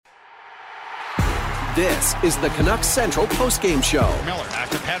This is the Canucks Central postgame show. Miller back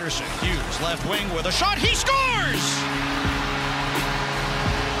to Pettersson. Hughes left wing with a shot. He scores!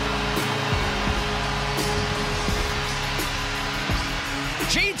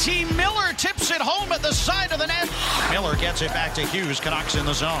 JT Miller tips it home at the side of the net. Miller gets it back to Hughes. Canucks in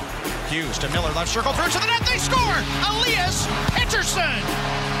the zone. Hughes to Miller, left circle, through to the net. They score! Elias Pettersson!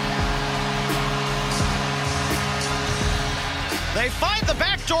 They find the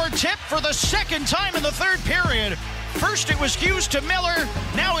backdoor tip for the second time in the third period. First it was Hughes to Miller.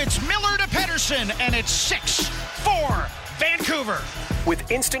 Now it's Miller to Pettersson, and it's 6-4 Vancouver.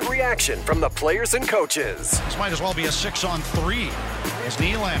 With instant reaction from the players and coaches. This might as well be a 6-on-3 as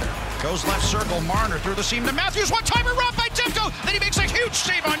Nylander goes left circle. Marner through the seam to Matthews. One-timer robbed by Demko. Then he makes a huge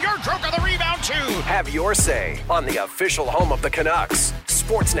save on Yardroke on the rebound too. Have your say on the official home of the Canucks.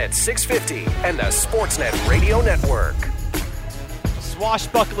 Sportsnet 650 and the Sportsnet Radio Network.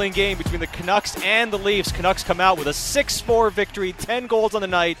 Swashbuckling game between the Canucks and the Leafs. Canucks come out with a 6-4 victory, 10 goals on the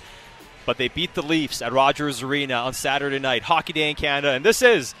night, but they beat the Leafs at Rogers Arena on Saturday night. Hockey Day in Canada, and this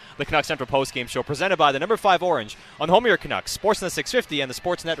is the Canucks Central postgame show presented by the number 5 Orange on the home of your Canucks, Sportsnet 650 and the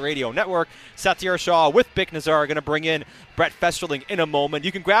Sportsnet Radio Network. Satyar Shah with Bick Nazar are going to bring in Brett Festerling in a moment.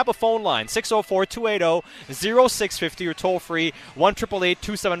 You can grab a phone line, 604-280-0650, or toll free,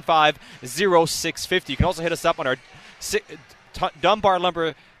 1-888-275-0650. You can also hit us up on our Dunbar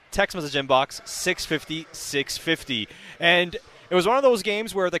Lumber text message inbox, 650-650. And it was one of those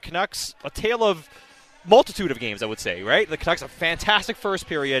games where the Canucks, a tale of multitude of games, I would say, right? The Canucks, a fantastic first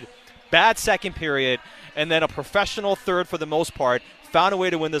period, bad second period, and then a professional third for the most part. Found a way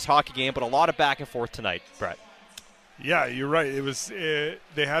to win this hockey game, but a lot of back and forth tonight, Brett. Yeah, you're right. It was they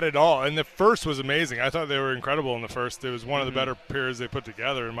had it all, and the first was amazing. I thought they were incredible in the first. It was one of the better periods they put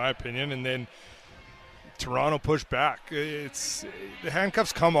together, in my opinion, and then Toronto pushed back. It's the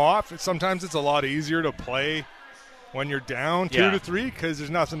handcuffs come off. Sometimes it's a lot easier to play when you're down 2-3 because there's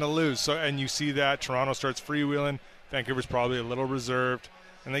nothing to lose. So, and you see that Toronto starts freewheeling. Vancouver's probably a little reserved,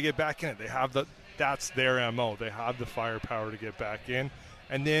 and they get back in it. They have that's their MO. They have the firepower to get back in,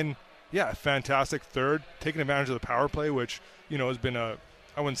 and then a fantastic third, taking advantage of the power play, which has been I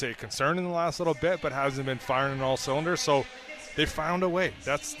wouldn't say a concern in the last little bit, but hasn't been firing in all cylinders. So they found a way.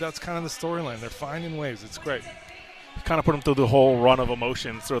 That's kind of the storyline. They're finding ways. It's great. Kind of put them through the whole run of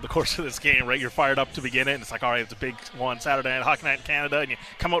emotions through the course of this game, right? You're fired up to begin it, and it's like, all right, it's a big one, Saturday night, Hockey Night in Canada, and you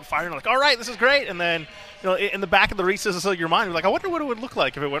come out firing, like, all right, this is great, and then, in the back of the recesses of your mind, you're like, I wonder what it would look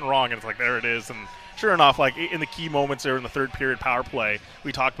like if it went wrong, and it's like, there it is, and sure enough, like, in the key moments there in the third period power play,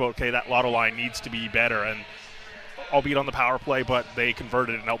 we talked about, okay, that Lotto line needs to be better, and albeit on the power play, but they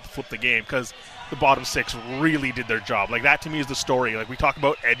converted and helped flip the game, because the bottom six really did their job. Like, that to me is the story. Like, we talk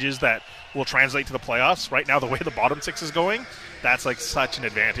about edges that will translate to the playoffs. Right now, the way the bottom six is going, that's like such an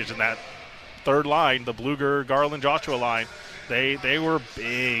advantage. And that third line, the Bluger, Garland, Joshua line, they were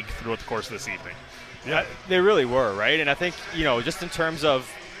big throughout the course of this evening. Yeah, they really were, right? And I think, just in terms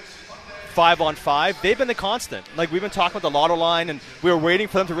of 5-on-5, they've been the constant. Like, we've been talking about the Lotto line, and we were waiting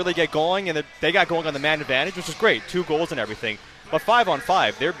for them to really get going, and they got going on the man advantage, which was great, 2 goals and everything. But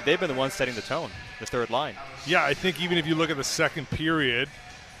 5-on-5, they've been the ones setting the tone, the third line. Yeah, I think even if you look at the second period,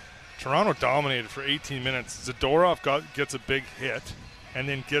 Toronto dominated for 18 minutes. Zadorov gets a big hit and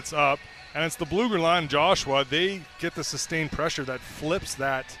then gets up. And it's the Bluger line, Joshua. They get the sustained pressure that flips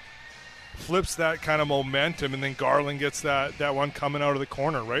that kind of momentum. And then Garland gets that one coming out of the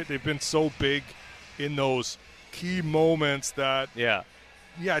corner, right? They've been so big in those key moments that,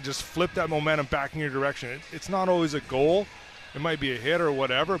 just flip that momentum back in your direction. It's not always a goal. It might be a hit or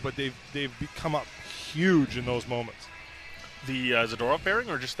whatever, but they've come up huge in those moments. The Zadorov pairing,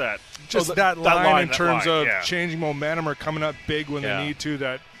 or just that? Just that line in terms of changing momentum or coming up big when they need to.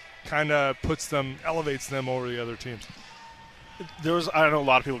 That kind of elevates them over the other teams. There was, I don't know, a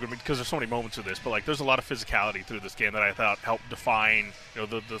lot of people are going to, because there's so many moments of this, but like there's a lot of physicality through this game that I thought helped define,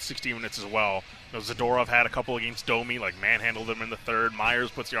 the 16 minutes as well. Zadorov had a couple against Domi, like manhandled him in the third.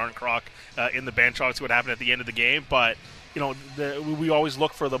 Myers puts Yarncroc in the bench. Obviously, what happened at the end of the game, but we always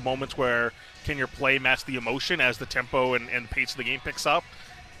look for the moments where can your play match the emotion as the tempo and pace of the game picks up.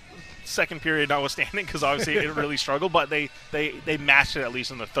 Second period notwithstanding, because obviously it really struggled, but they matched it at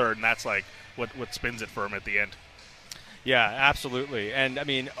least in the third, and that's like what spins it for them at the end. Yeah, absolutely. And, I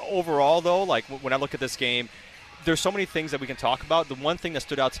mean, overall, though, like when I look at this game, there's so many things that we can talk about. The one thing that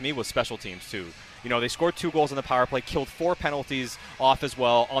stood out to me was special teams, too. They scored 2 goals on the power play, killed 4 penalties off as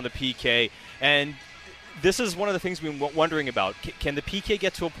well on the PK. And this is one of the things we've been wondering about. Can the PK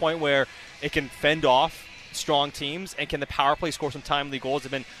get to a point where it can fend off strong teams, and can the power play score some timely goals?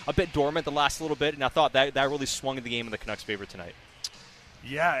 They've been a bit dormant the last little bit, and I thought that really swung the game in the Canucks' favor tonight.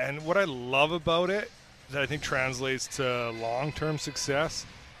 Yeah, and what I love about it, that I think translates to long-term success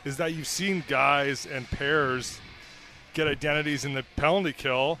is that you've seen guys and pairs get identities in the penalty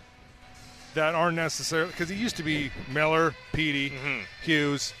kill that aren't necessarily, because it used to be Miller, Petey,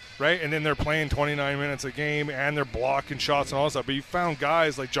 Hughes, right? And then they're playing 29 minutes a game and they're blocking shots and all that stuff. But you found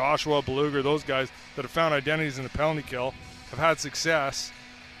guys like Joshua, Beluga, those guys that have found identities in the penalty kill, have had success,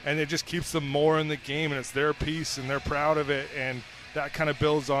 and it just keeps them more in the game, and it's their piece and they're proud of it, and that kind of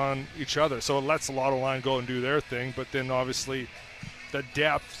builds on each other. So it lets a lot of line go and do their thing, but then obviously the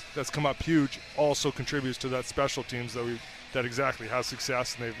depth that's come up huge also contributes to that special teams that exactly has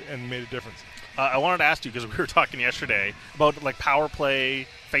success and made a difference. I wanted to ask you, because we were talking yesterday about like power play,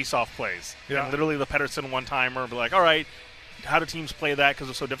 face-off plays. Yeah. And literally the Pettersson one-timer, be like, all right, how do teams play that because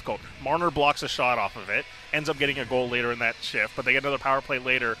it's so difficult? Marner blocks a shot off of it, ends up getting a goal later in that shift, but they get another power play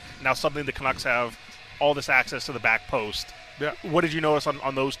later. Now suddenly the Canucks have all this access to the back post. Yeah. What did you notice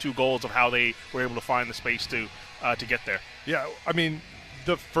on those two goals of how they were able to find the space to get there? Yeah, I mean,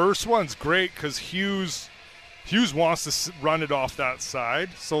 the first one's great because Hughes wants to run it off that side,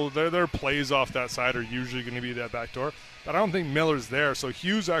 so their plays off that side are usually going to be that back door. But I don't think Miller's there, so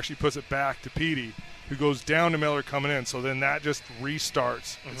Hughes actually puts it back to Petey, who goes down to Miller coming in. So then that just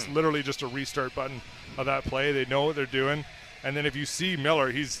restarts. It's literally just a restart button of that play. They know what they're doing. And then if you see Miller,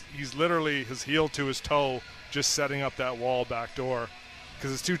 he's literally his heel to his toe just setting up that wall back door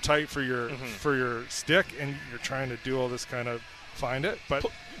because it's too tight for your stick, and you're trying to do all this kind of find it. But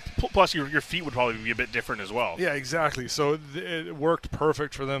plus your feet would probably be a bit different as well. Yeah, exactly. So it worked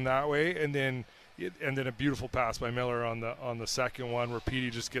perfect for them that way, and then a beautiful pass by Miller on the second one where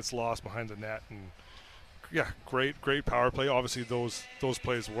Petey just gets lost behind the net, and yeah, great power play. Obviously those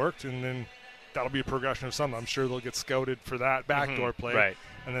plays worked, and then that'll be a progression of something. I'm sure they'll get scouted for that backdoor play, right?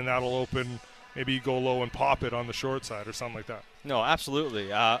 And then that'll open. Maybe you go low and pop it on the short side or something like that. No, absolutely.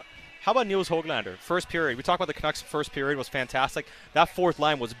 How about Nils Höglander? First period. We talked about the Canucks' first period was fantastic. That fourth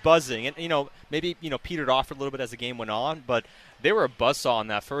line was buzzing. And, maybe, petered off for a little bit as the game went on. But they were a buzzsaw in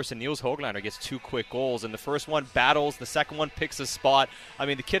that first. And Nils Höglander gets 2 quick goals. And the first one battles. The second one picks his spot. I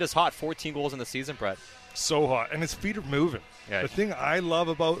mean, the kid is hot. 14 goals in the season, Brett. So hot. And his feet are moving. Yeah. The thing I love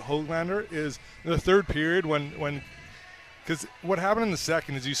about Höglander is in the third period when because what happened in the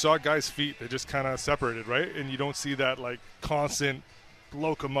second is you saw guys' feet. They just kind of separated, right? And you don't see that, like, constant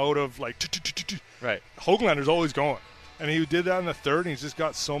locomotive, like, right. Höglander's always going. And he did that in the third, and he's just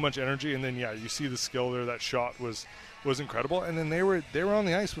got so much energy. And then, yeah, you see the skill there. That shot was incredible. And then they were on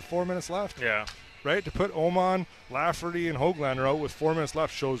the ice with 4 minutes left. Yeah. Right? To put Oman, Lafferty, and Höglander out with 4 minutes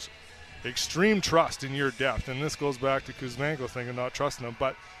left shows extreme trust in your depth. And this goes back to Kuzmenko thing and not trusting him.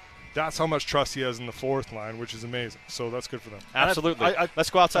 But that's how much trust he has in the fourth line, which is amazing. So that's good for them. Absolutely. Let's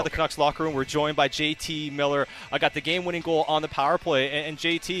go outside the Canucks locker room. We're joined by JT Miller. I got the game-winning goal on the power play. And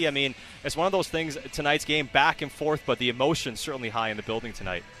JT, I mean, it's one of those things, tonight's game, back and forth, but the emotion's certainly high in the building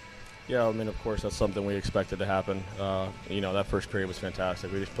tonight. Yeah, I mean, of course, that's something we expected to happen. That first period was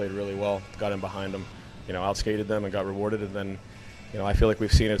fantastic. We just played really well, got in behind them, outskated them and got rewarded. And then, I feel like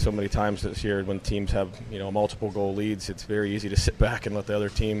we've seen it so many times this year when teams have, multiple goal leads. It's very easy to sit back and let the other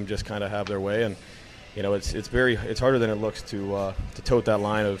team just kind of have their way. And, it's harder than it looks to tote that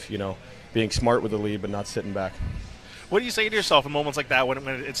line of, being smart with the lead but not sitting back. What do you say to yourself in moments like that when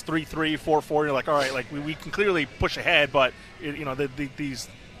it's 3-3, 4-4? You're like, all right, like we can clearly push ahead, but these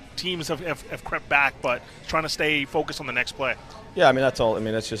teams have crept back, but trying to stay focused on the next play. Yeah, I mean that's all. I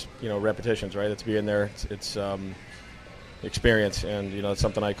mean that's just repetitions, right? It's being there. It's experience, and it's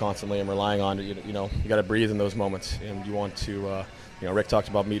something I constantly am relying on. You got to breathe in those moments, and you want to. Rick talks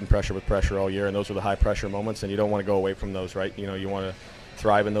about meeting pressure with pressure all year, and those are the high pressure moments, and you don't want to go away from those, right? You want to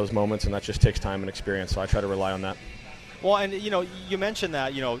thrive in those moments, and that just takes time and experience. So I try to rely on that. Well, and, you mentioned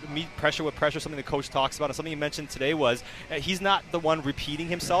that, meet pressure with pressure, something the coach talks about. And something you mentioned today was he's not the one repeating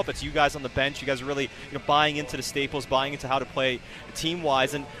himself. It's you guys on the bench. You guys are really buying into the staples, buying into how to play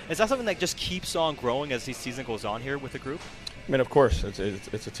team-wise. And is that something that just keeps on growing as the season goes on here with the group? I mean, of course. It's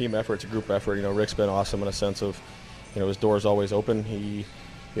a team effort. It's a group effort. Rick's been awesome in a sense of, his door's always open. He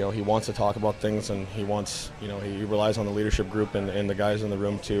wants to talk about things, and he wants, he relies on the leadership group and the guys in the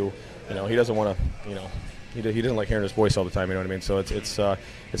room to, he doesn't want to, He doesn't like hearing his voice all the time, you know what I mean? So it's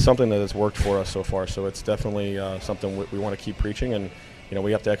something that has worked for us so far. So it's definitely something we want to keep preaching, and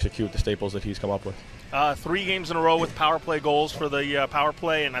we have to execute the staples that he's come up with. 3 games in a row with power play goals for the power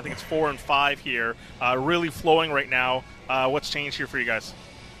play, and I think it's 4 and 5 here. Really flowing right now. What's changed here for you guys?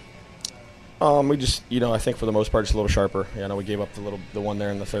 We just, I think for the most part, just a little sharper. I know we gave up the one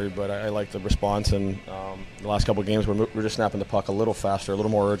there in the third, but I like the response. And the last couple of games, we're just snapping the puck a little faster, a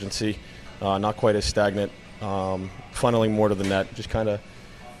little more urgency. Not quite as stagnant, funneling more to the net, just kind of,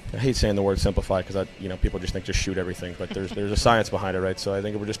 I hate saying the word simplify because people just think just shoot everything, but there's a science behind it, right? So I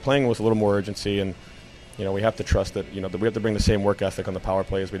think we're just playing with a little more urgency, and we have to trust that that we have to bring the same work ethic on the power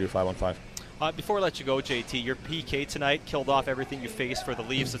play as we do 5-on-5. Before I let you go, JT, your PK tonight killed off everything you faced for the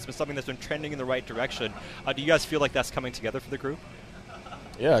Leafs. It's been something that's been trending in the right direction. Do you guys feel like that's coming together for the group?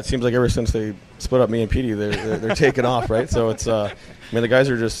 Yeah, it seems like ever since they split up me and Petey, they're taking off, right? So it's, the guys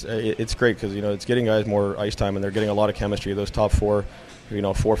are just, it's great because, it's getting guys more ice time, and they're getting a lot of chemistry. Those top 4,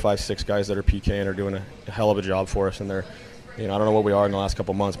 4, 5, 6 guys that are PKing are doing a hell of a job for us, and they're, I don't know what we are in the last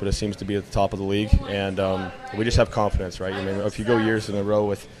couple of months, but it seems to be at the top of the league, and we just have confidence, right? If you go years in a row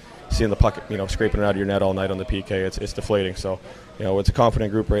with seeing the puck, scraping it out of your net all night on the PK, it's deflating. So, it's a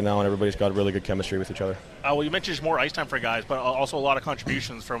confident group right now, and everybody's got really good chemistry with each other. Well, you mentioned more ice time for guys, but also a lot of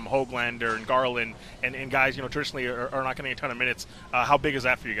contributions from Höglander and Garland and guys, traditionally are not getting a ton of minutes. How big is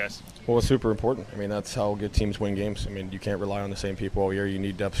that for you guys? Well, it's super important. That's how good teams win games. You can't rely on the same people all year. You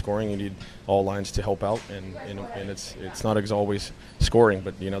need depth scoring. You need all lines to help out, and it's not always scoring,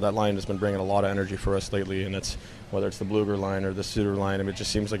 but that line has been bringing a lot of energy for us lately, and it's whether it's the Bluger line or the Suter line. It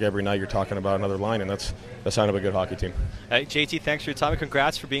just seems like every night you're talking about another line, and that's a sign of a good hockey team. Hey, JT, thanks for your time, and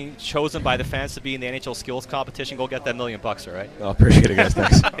congrats for being chosen by the fans to be in the NHL skills competition. Go get that $1 million, all right? I appreciate it, guys.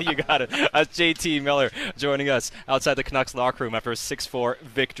 Thanks. You got it. That's JT Miller joining us outside the Canucks locker room after a 6-4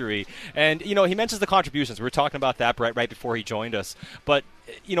 victory. And, he mentions the contributions. We were talking about that right before he joined us. But,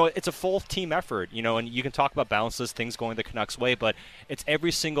 it's a full team effort, and you can talk about bounces, things going the Canucks' way, but it's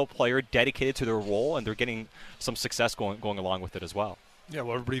every single player dedicated to their role, and they're getting some success going along with it as well. Yeah,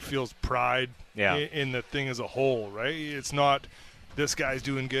 well, everybody feels pride in the thing as a whole, right? It's not this guy's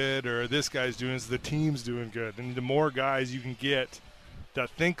doing good or this guy's doing, it's the team's doing good. And the more guys you can get that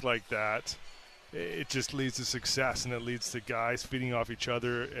think like that, it just leads to success, and it leads to guys feeding off each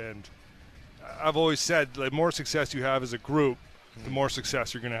other. And I've always said, the more success you have as a group, the more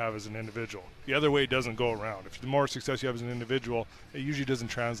success you're going to have as an individual. The other way doesn't go around. If the more success you have as an individual, it usually doesn't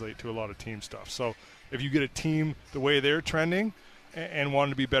translate to a lot of team stuff. So if you get a team the way they're trending and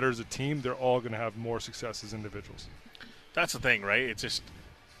wanting to be better as a team, they're all going to have more success as individuals. That's the thing, right? It's just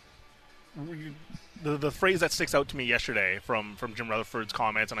the phrase that sticks out to me yesterday from Jim Rutherford's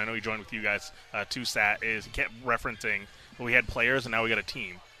comments, and I know he joined with you guys too, Sat, is he kept referencing, well, we had players and now we got a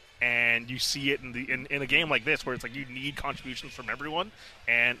team. And you see it in a game like this where it's like you need contributions from everyone,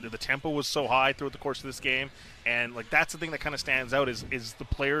 and the tempo was so high throughout the course of this game, and that's the thing that kind of stands out is the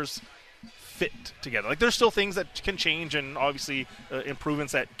players fit together. There's still things that can change, and obviously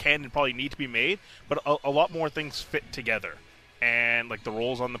improvements that can and probably need to be made, but a lot more things fit together. And the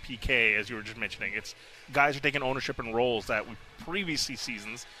roles on the PK, as you were just mentioning, it's guys are taking ownership in roles that we previously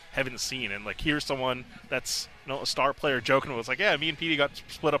seasons haven't seen. And here's someone that's a star player joking with, yeah, me and Petey got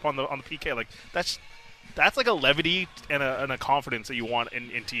split up on the PK. That's a levity and a confidence that you want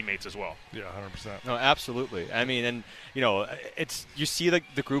in teammates as well. Yeah, 100%. No, absolutely. It's you see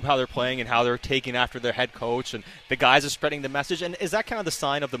the group, how they're playing and how they're taking after their head coach, and the guys are spreading the message. And is that kind of the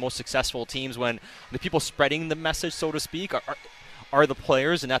sign of the most successful teams, when the people spreading the message, so to speak, are the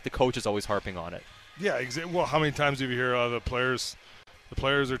players, and not the coach is always harping on it? Yeah, exactly. Well, how many times do you hear the players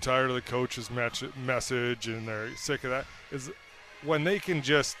are tired of the coach's message and they're sick of that? Is when they can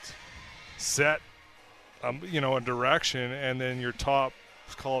just set a direction, and then your top,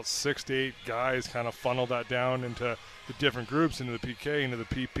 let's call it 6 to 8 guys, kind of funnel that down into the different groups, into the PK, into the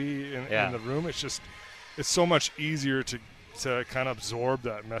PP in the room. It's so much easier to kind of absorb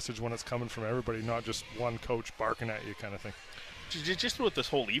that message when it's coming from everybody, not just one coach barking at you kind of thing. Just with this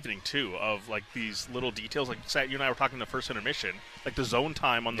whole evening, too, of these little details. Sat, you and I were talking the first intermission, the zone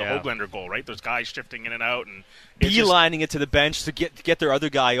time on the Höglander goal, right? There's guys shifting in and out, and beelining it to the bench to get their other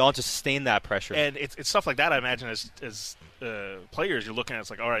guy on to sustain that pressure. And it's stuff like that, I imagine, as players, you're looking at,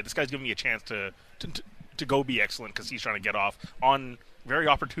 it's all right, this guy's giving me a chance to go be excellent because he's trying to get off on very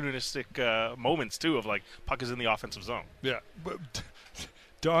opportunistic moments, too, of puck is in the offensive zone. Yeah, but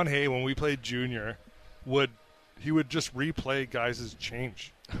Don Hay, when we played junior, would just replay guys'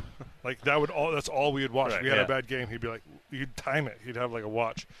 change. That's all we would watch. Right, we had a bad game, he'd be he'd time it. He'd have a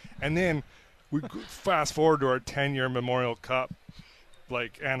watch. And then we fast forward to our 10-year Memorial Cup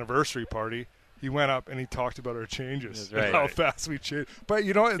anniversary party. He went up and he talked about our changes, and how fast we change. But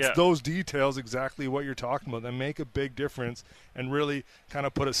it's those details, exactly what you're talking about, that make a big difference and really kind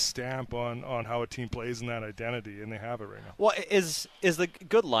of put a stamp on how a team plays in that identity, and they have it right now. Well, is the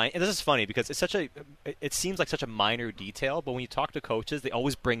good line, and this is funny because it seems like such a minor detail, but when you talk to coaches, they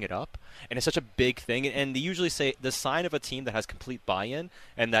always bring it up, and it's such a big thing, and they usually say the sign of a team that has complete buy-in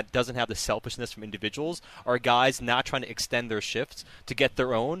and that doesn't have the selfishness from individuals are guys not trying to extend their shifts to get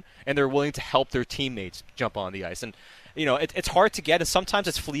their own, and they're willing to help their teammates jump on the ice. And it's hard to get, and sometimes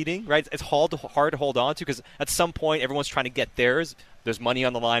it's fleeting, right? It's hard to hold on to because at some point everyone's trying to get theirs. There's money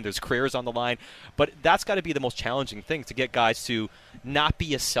on the line. There's careers on the line. But that's got to be the most challenging thing, to get guys to not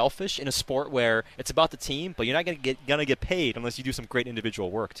be as selfish in a sport where it's about the team, but you're not going to get paid unless you do some great individual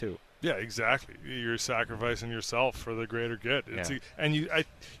work too. Yeah, exactly. You're sacrificing yourself for the greater good. And you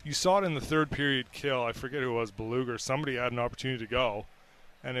saw it in the third period kill. I forget who it was, Beluga or somebody had an opportunity to go,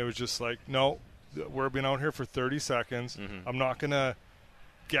 and it was just like, no, we've been out here for 30 seconds. Mm-hmm. I'm not going to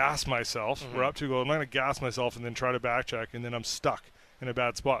gas myself. Mm-hmm. We're up 2 goals. I'm not going to gas myself and then try to backcheck, and then I'm stuck in a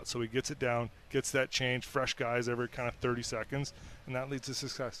bad spot. So he gets it down, gets that change, fresh guys every kind of 30 seconds, and that leads to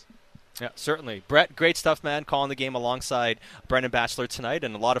success. Yeah, certainly. Brett, great stuff, man, calling the game alongside Brendan Batchelor tonight,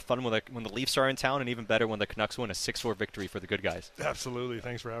 and a lot of fun when the Leafs are in town, and even better when the Canucks win a 6-4 victory for the good guys. Absolutely.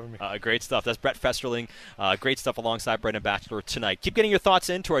 Thanks for having me. Great stuff. That's Brett Festerling. Great stuff alongside Brendan Batchelor tonight. Keep getting your thoughts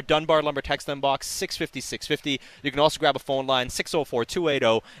into our Dunbar Lumber text inbox, 650-650. You can also grab a phone line,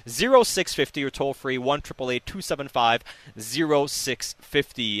 604-280-0650, or toll-free,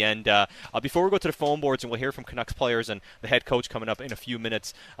 1-888-275-0650. And before we go to the phone boards, and we'll hear from Canucks players and the head coach coming up in a few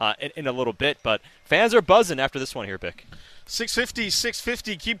minutes, in a little bit, but fans are buzzing after this one here, Bick.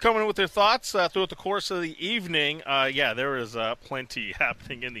 650, keep coming with their thoughts throughout the course of the evening. There is plenty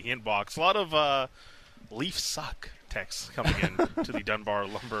happening in the inbox. A lot of Leafs suck texts coming in to the Dunbar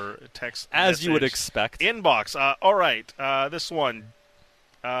Lumber text as you would expect. Inbox. All right, this one.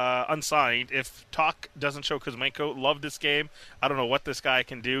 Unsigned. If Talk doesn't show Kuzmenko, love this game. I don't know what this guy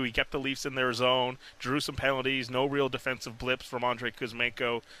can do. He kept the Leafs in their zone, drew some penalties, no real defensive blips from Andrei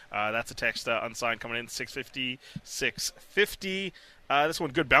Kuzmenko. That's a text unsigned coming in, 650. This one,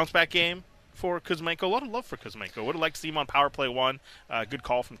 good bounce-back game for Kuzmenko. A lot of love for Kuzmenko. Would have liked to see him on power play 1. Good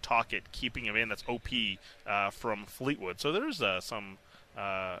call from Talkett, keeping him in. That's OP from Fleetwood. So there's some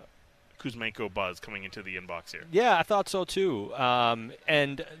Kuzmenko buzz coming into the inbox here. Yeah, I thought so too.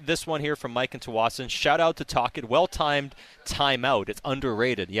 And this one here from Mike and Tawasin. Shout out to Talkett. Well-timed timeout. It's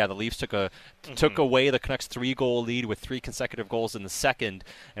underrated. Yeah, the Leafs took away the Canucks 3-goal lead with 3 consecutive goals in the second,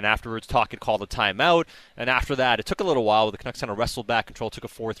 and afterwards Talkett called a timeout. And after that, it took a little while. The Canucks kind of wrestled back control, took a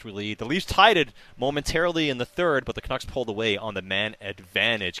 4-3 lead. The Leafs tied it momentarily in the third, but the Canucks pulled away on the man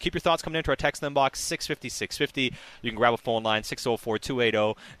advantage. Keep your thoughts coming into our text inbox, 650-650. You can grab a phone line,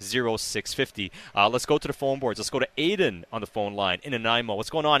 604-280-0650. Let's go to the phone boards. Let's go to Aiden on the phone line in Nanaimo. What's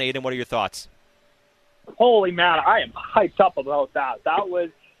going on, Aiden? What are your thoughts? Holy man, I am hyped up about that. That was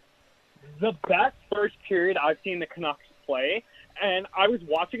the best first period I've seen the Canucks play. And I was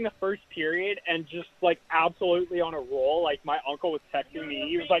watching the first period and just, like, absolutely on a roll. Like, my uncle was texting me.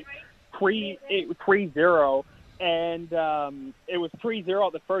 He was, like, 3-0. And it was 3-0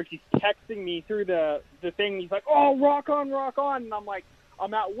 at the first. He's texting me through the thing. He's like, oh, rock on. And I'm like,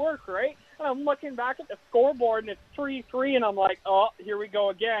 I'm at work, right? And I'm looking back at the scoreboard, and it's 3-3, and I'm like, oh, here we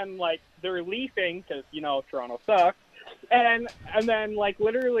go again. Like, they're leafing because, Toronto sucks. And then, like,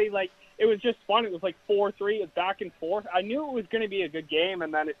 literally, like, it was just fun. It was like 4-3. It's back and forth. I knew it was going to be a good game,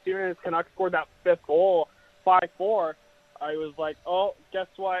 and then as soon as Canucks scored that 5th goal, 5-4, I was like, oh, guess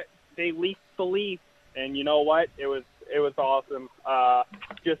what? They leafed the Leafs, and you know what? It was awesome.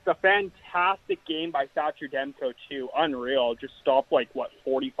 Just a fantastic game by Thatcher Demko, too. Unreal. Just stopped,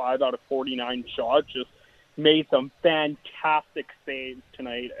 45 out of 49 shots. Just made some fantastic saves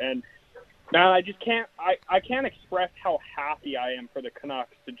tonight. And, man, I can't express how happy I am for the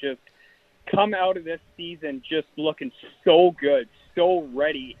Canucks to just come out of this season just looking so good, so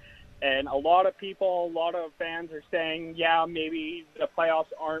ready. And a lot of fans are saying, yeah, maybe the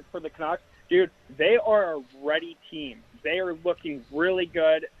playoffs aren't for the Canucks. Dude, they are a ready team. They are looking really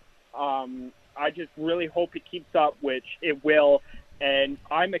good. I just really hope it keeps up, which it will. And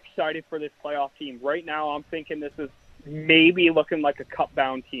I'm excited for this playoff team. Right now, I'm thinking this is maybe looking like a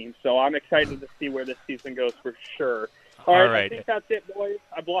cup-bound team. So I'm excited to see where this season goes for sure. All right. I think that's it, boys.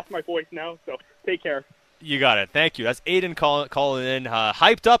 I've lost my voice now, so take care. You got it. Thank you. That's Aiden calling in,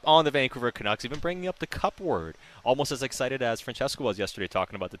 hyped up on the Vancouver Canucks, even bringing up the cup word. Almost as excited as Francesco was yesterday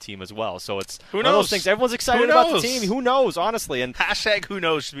talking about the team as well. So it's one of those things. Everyone's excited about the team. Who knows, honestly. And hashtag who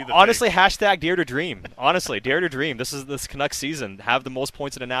knows should be the honestly, thing. Hashtag dare to dream. Honestly, dare to dream. This is this Canucks season. Have the most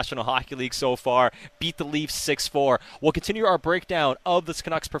points in the National Hockey League so far. Beat the Leafs 6-4. We'll continue our breakdown of this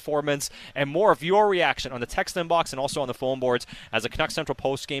Canucks performance and more of your reaction on the text inbox and also on the phone boards as the Canucks Central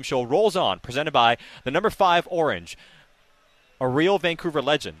post-game show rolls on, presented by the number 5 Orange. A real Vancouver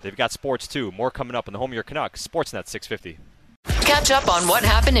legend. They've got sports, too. More coming up on the home of your Canucks. Sportsnet 650. Catch up on what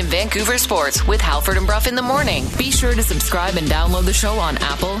happened in Vancouver sports with Halford and Bruff in the morning. Be sure to subscribe and download the show on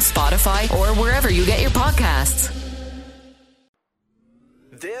Apple, Spotify, or wherever you get your podcasts.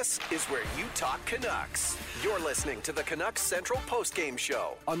 This is where you talk Canucks. You're listening to the Canucks Central Postgame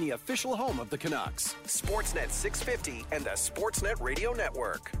Show on the official home of the Canucks, Sportsnet 650 and the Sportsnet Radio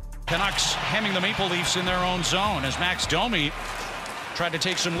Network. Canucks hemming the Maple Leafs in their own zone as Max Domi tried to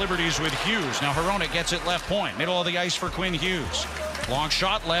take some liberties with Hughes. Now Hronek gets it left point, middle of the ice for Quinn Hughes. Long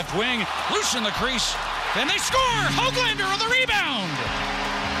shot, left wing, loose in the crease. Then they score! Höglander on the rebound!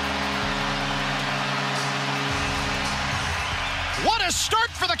 What a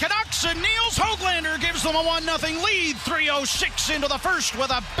start for the Canucks, and Niels Höglander gives them a 1-0 lead. 3:06 into the first with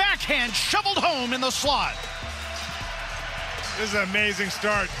a backhand shoveled home in the slot. This is an amazing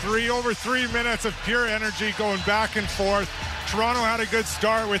start. Over 3 minutes of pure energy going back and forth. Toronto had a good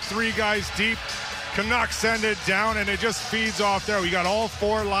start with 3 guys deep. Canucks send it down, and it just feeds off there. We got all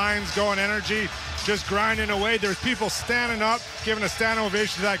 4 lines going, energy, just grinding away. There's people standing up, giving a standing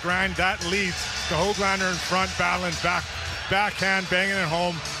ovation to that grind. That leads to Höglander in front, battling backhand, banging it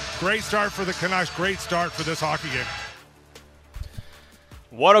home. Great start for the Canucks. Great start for this hockey game.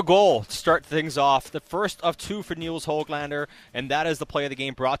 What a goal to start things off. The first of 2 for Niels Höglander, and that is the play of the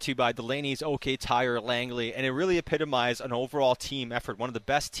game brought to you by Delaney's OK Tire Langley. And it really epitomized an overall team effort. One of the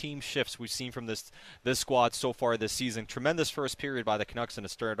best team shifts we've seen from this squad so far this season. Tremendous first period by the Canucks, and it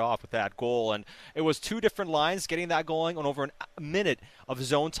started off with that goal. And it was 2 different lines getting that going on over a minute of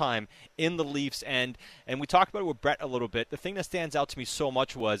zone time in the Leafs. And we talked about it with Brett a little bit. The thing that stands out to me so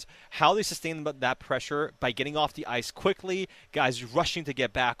much was how they sustained that pressure by getting off the ice quickly, guys rushing to get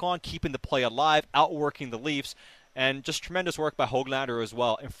back on, keeping the play alive, outworking the Leafs, and just tremendous work by Höglander as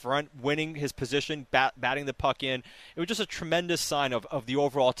well. In front, winning his position, batting the puck in. It was just a tremendous sign of the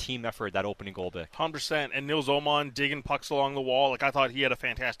overall team effort, that opening goal, Vic. 100%. And Nils Åman digging pucks along the wall. Like, I thought he had a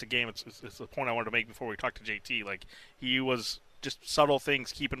fantastic game. It's the point I wanted to make before we talked to JT. Like, he was just subtle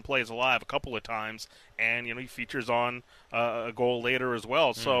things keeping plays alive a couple of times, and he features on a goal later as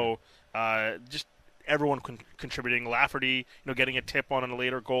well. So just everyone contributing. Lafferty, getting a tip on a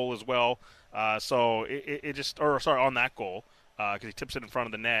later goal as well. So it just, on that goal, because he tips it in front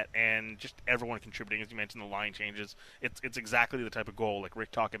of the net, and just everyone contributing. As you mentioned, the line changes. It's exactly the type of goal, like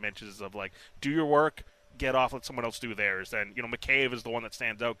Rick Tocchet mentions, of like, do your work, get off, let someone else do theirs. And McCabe is the one that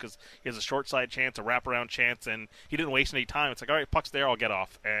stands out because he has a short side chance, a wraparound chance, and he didn't waste any time. It's like, all right, puck's there, I'll get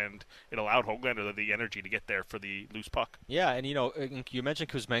off, and it allowed Höglander the energy to get there for the loose puck. Yeah, and you mentioned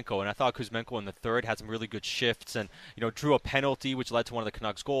Kuzmenko, and I thought Kuzmenko in the third had some really good shifts, and drew a penalty which led to one of the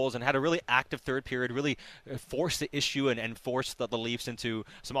Canucks goals, and had a really active third period, really forced the issue and forced the Leafs into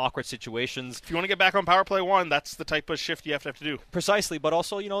some awkward situations. If you want to get back on power play 1, that's the type of shift you have to do. Precisely, but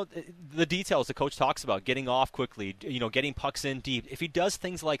also the details the coach talks about, getting off quickly, getting pucks in deep. If he does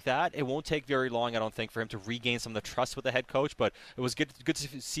things like that, it won't take very long, I don't think, for him to regain some of the trust with the head coach. But it was good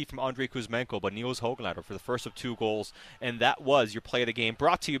to see from Andrei Kuzmenko, but Niels Höglander for the first of 2 goals, and that was your play of the game.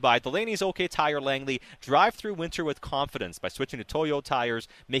 Brought to you by Delaney's OK Tire Langley. Drive through winter with confidence by switching to Toyo tires,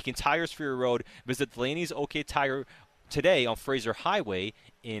 making tires for your road. Visit Delaney's OK Tire today on Fraser Highway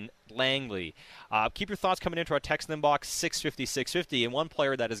in Langley. Keep your thoughts coming into our text inbox, 650-650. And one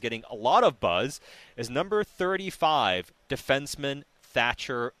player that is getting a lot of buzz is number 35, defenseman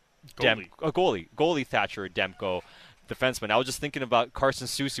Thatcher goalie Thatcher Demko, defenseman. I was just thinking about Carson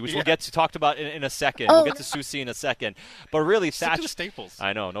Soucy, which we'll get to talk about in a second. We'll get to Soucy in a second. But really, Thatcher. Staples.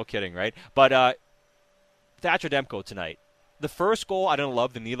 I know, no kidding, right? But Thatcher Demko tonight. The first goal, I didn't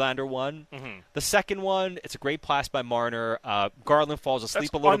love the Nylander one. Mm-hmm. The second one, it's a great pass by Marner. Garland falls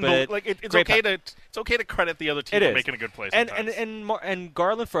asleep a little bit. Like it's okay to credit the other team for making a good play sometimes. And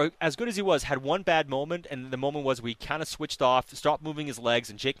Garland, for as good as he was, had one bad moment, and the moment was we kind of switched off, stopped moving his legs,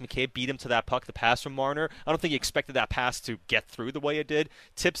 and Jake McCabe beat him to that puck, the pass from Marner. I don't think he expected that pass to get through the way it did.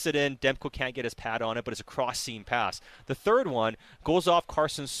 Tips it in. Demko can't get his pad on it, but it's a cross-seam pass. The third one goes off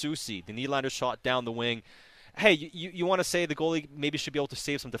Carson Soucy. The Nylander shot down the wing. Hey, you want to say the goalie maybe should be able to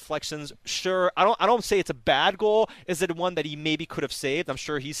save some deflections? Sure. I don't say it's a bad goal. Is it one that he maybe could have saved? I'm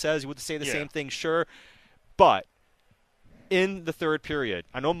sure he says he would say the same thing. Sure. But in the third period,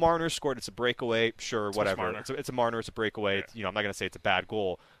 I know Marner scored. It's a breakaway. Sure, whatever. It's a Marner. It's a breakaway. Yeah. I'm not going to say it's a bad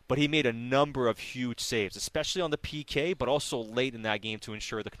goal. But he made a number of huge saves, especially on the PK, but also late in that game to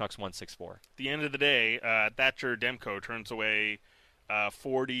ensure the Canucks won 6-4. At the end of the day, Thatcher Demko turns away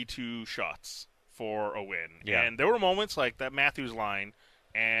 42 shots for a win. Yeah. And there were moments like that Matthews line,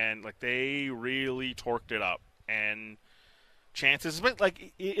 and like they really torqued it up. And chances, but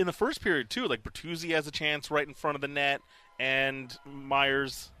like in the first period too, like Bertuzzi has a chance right in front of the net, and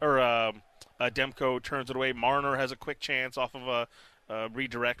Demko turns it away. Marner has a quick chance off of a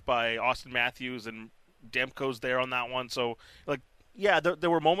redirect by Austin Matthews, and Demko's there on that one. So like Yeah, there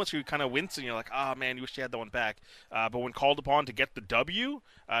were moments where you kind of wince and you're like, oh, man, you wish you had that one back. But when called upon to get the W,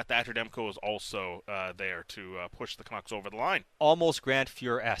 Thatcher Demko is also there to push the Canucks over the line. Almost Grant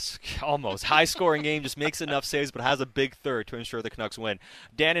Fuhr-esque. Almost. High-scoring game, just makes enough saves, but has a big third to ensure the Canucks win.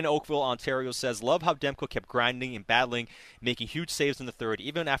 Dan in Oakville, Ontario says, love how Demko kept grinding and battling, making huge saves in the third,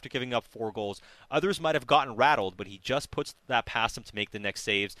 even after giving up 4 goals. Others might have gotten rattled, but he just puts that past him to make the next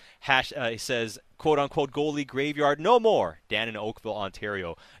saves. He says, quote-unquote, goalie graveyard, no more. Dan in Oakville,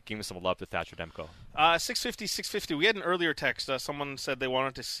 Ontario, giving some love to Thatcher Demko. 650. We had an earlier text. Someone said they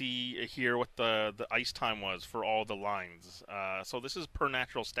wanted to hear what the ice time was for all the lines. So this is per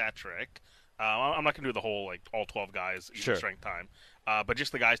Natural Stat Trick. I'm not going to do the whole, all 12 guys, even strength time. But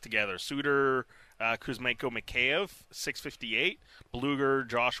just the guys together. Suter, Kuzmenko, Mikheyev, 6:58. Bluger,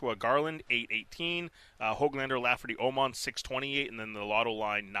 Joshua, Garland, 8:18. Höglander, Lafferty, Oman, 6:28. And then the Lotto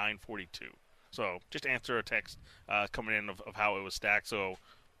line, 9:42. So just answer a text coming in of how it was stacked. So,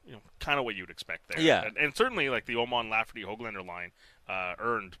 kind of what you'd expect there. Yeah. And certainly, the Oman, Lafferty, Höglander line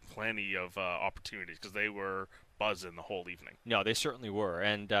earned plenty of opportunities because they were buzzing the whole evening. No, they certainly were,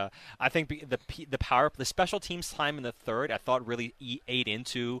 and I think the special teams time in the third, I thought really ate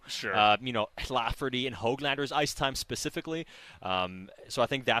into Lafferty and Höglander's ice time specifically. So I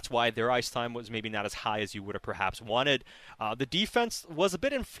think that's why their ice time was maybe not as high as you would have perhaps wanted. The defense was a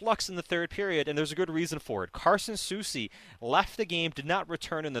bit in flux in the third period, and there's a good reason for it. Carson Soucy left the game, did not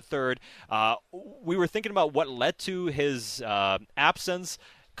return in the third. We were thinking about what led to his absence.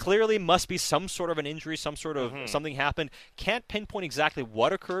 Clearly must be some sort of an injury, some sort of something happened. Can't pinpoint exactly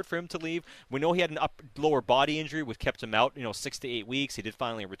what occurred for him to leave. We know he had an lower body injury, which kept him out, 6 to 8 weeks. He did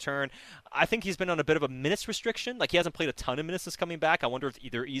finally return. I think he's been on a bit of a minutes restriction. He hasn't played a ton of minutes since coming back. I wonder if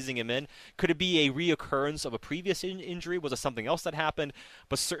they're easing him in. Could it be a reoccurrence of a previous injury? Was it something else that happened?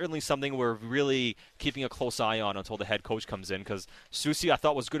 But certainly something we're really keeping a close eye on until the head coach comes in, because Soucy, I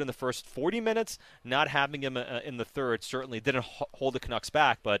thought, was good in the first 40 minutes. Not having him in the third certainly didn't hold the Canucks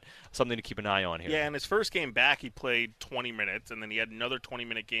back, but something to keep an eye on here. Yeah, in his first game back, he played 20 minutes, and then he had another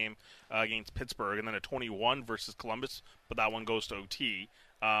 20-minute game against Pittsburgh, and then a 21 versus Columbus, but that one goes to OT.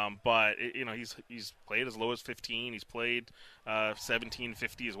 But he's played as low as 15. He's played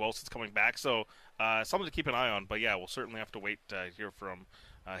 17-50 as well since coming back. So something to keep an eye on. But yeah, we'll certainly have to wait to hear from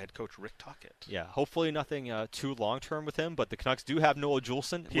head coach Rick Tocchet. Yeah, hopefully nothing too long-term with him, but the Canucks do have Noah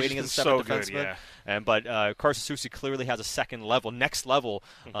Juulsen waiting as a so seventh defenseman. Good, yeah. But Carson Soucy clearly has a next level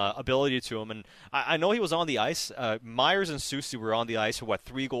ability to him. And I know he was on the ice. Myers and Soucy were on the ice for,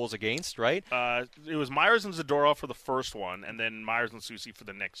 3 goals against, right? It was Myers and Zadorov for the first one, and then Myers and Soucy for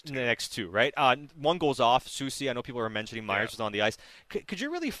the next 2. The next 2, right? 1 goes off. Soucy, I know people are mentioning Myers was on the ice. Could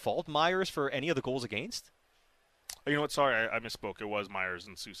you really fault Myers for any of the goals against? You know what? Sorry, I misspoke. It was Myers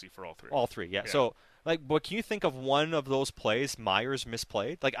and Soucy for all 3. All 3, yeah. So, but can you think of one of those plays Myers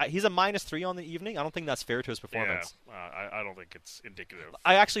misplayed? He's a -3 on the evening. I don't think that's fair to his performance. Yeah, I don't think it's indicative.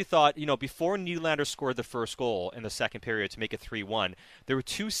 I actually thought, before Nylander scored the first goal in the second period to make it 3-1, there were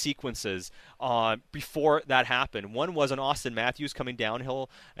 2 sequences before that happened. One was an Austin Matthews coming downhill,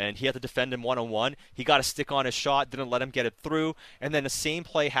 and he had to defend him one-on-one. He got a stick on his shot, didn't let him get it through, and then the same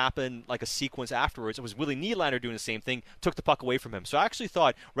play happened a sequence afterwards. It was Willie Nylander doing the same thing, took the puck away from him. So I actually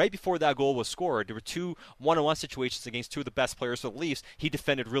thought right before that goal was scored, there were 2 one-on-one situations against 2 of the best players for the Leafs. He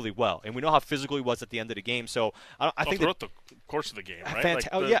defended really well, and we know how physical he was at the end of the game. So I think throughout the course of the game, right?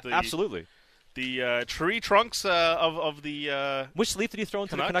 Absolutely. The tree trunks of the which Leaf did he throw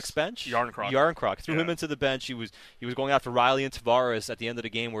into the Canucks bench? Järnkrok threw him into the bench. He was going after Riley and Tavares at the end of the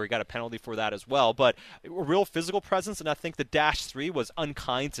game, where he got a penalty for that as well. But a real physical presence, and I think the -3 was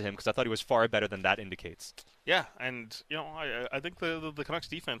unkind to him because I thought he was far better than that indicates. Yeah, and I think the Canucks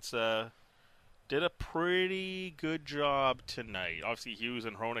defense did a pretty good job tonight. Obviously, Hughes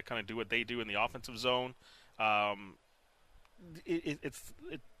and Hronek kind of do what they do in the offensive zone.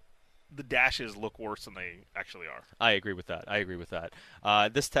 The dashes look worse than they actually are. I agree with that.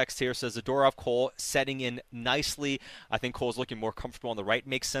 This text here says Zadorov, Cole setting in nicely. I think Cole's looking more comfortable on the right.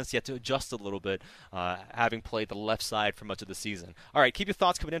 Makes sense. You have to adjust a little bit, having played the left side for much of the season. All right, keep your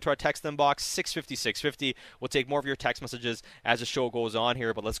thoughts coming into our text inbox, 650-650. We'll take more of your text messages as the show goes on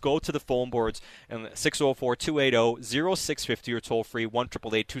here, but let's go to the phone boards. 604-280-0650 or toll free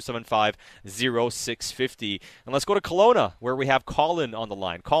 1-888-275-0650. And let's go to Kelowna, where we have Colin on the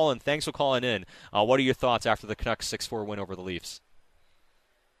line. Colin, thanks for calling in. What are your thoughts after the Canucks 6-4 win over the Leafs?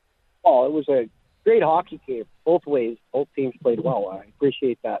 Oh, it was a great hockey game. Both ways. Both teams played well. I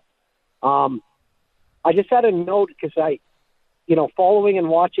appreciate that. I just had a note because following and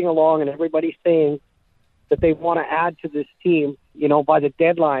watching along, and everybody's saying that they want to add to this team, by the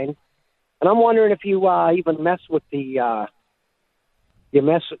deadline. And I'm wondering if you even mess with the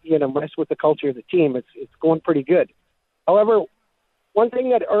mess with the culture of the team. It's going pretty good. However, one thing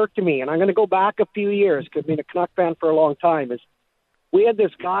that irked me, and I'm going to go back a few years because I've been a Canuck fan for a long time, is we had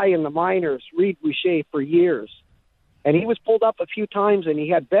this guy in the minors, Reed Boucher, for years. And he was pulled up a few times, and he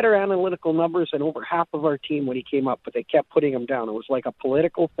had better analytical numbers than over half of our team when he came up, but they kept putting him down. It was like a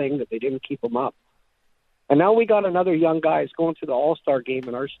political thing that they didn't keep him up. And now we got another young guy who's going to the All-Star game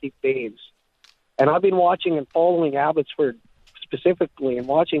in Archie Baines. And I've been watching and following Abbotsford specifically and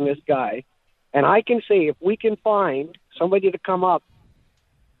watching this guy. And I can say if we can find somebody to come up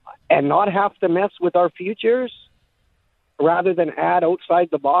and not have to mess with our futures rather than add outside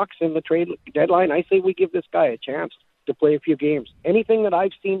the box in the trade deadline, I say we give this guy a chance to play a few games. Anything that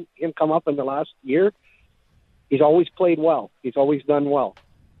I've seen him come up in the last year, he's always played well. He's always done well.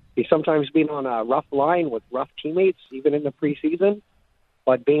 He's sometimes been on a rough line with rough teammates, even in the preseason.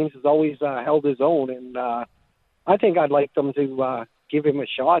 But Baines has always held his own, and I think I'd like them to give him a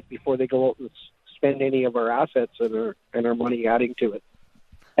shot before they go out and spend any of our assets and our money adding to it.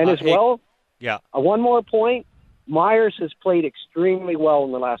 And one more point, Myers has played extremely well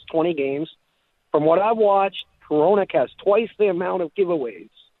in the last 20 games. From what I've watched, Hronek has twice the amount of giveaways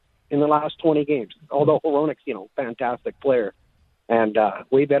in the last 20 games, although Hronek's, fantastic player and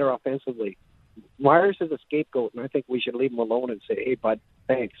way better offensively. Myers is a scapegoat, and I think we should leave him alone and say, hey, bud,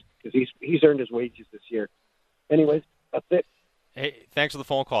 thanks, because he's earned his wages this year. Anyways, that's it. Hey, thanks for the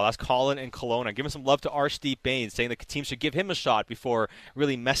phone call. That's Colin in Kelowna. Give him some love to Archdeep Baines, saying the team should give him a shot before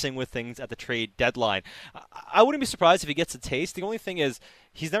really messing with things at the trade deadline. I wouldn't be surprised if he gets a taste. The only thing is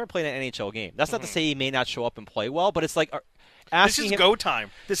he's never played an NHL game. That's not to say he may not show up and play well, but it's like this is go time.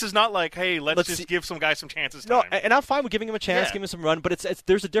 This is not like, hey, let's just give some guys some chances. No, and I'm fine with giving him a chance, giving him some run, but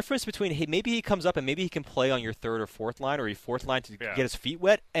there's a difference between maybe he comes up and maybe he can play on your third or fourth line or your fourth line to get his feet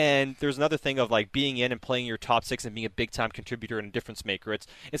wet, and there's another thing of like being in and playing your top six and being a big-time contributor and a difference maker.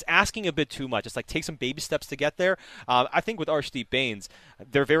 It's asking a bit too much. It's like take some baby steps to get there. I think with Archdeep Baines,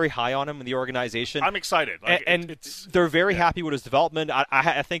 they're very high on him in the organization. I'm excited. They're very happy with his development.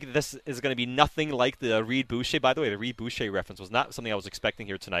 I think this is going to be nothing like the Reed Boucher. By the way, the Reed Boucher reference was not something I was expecting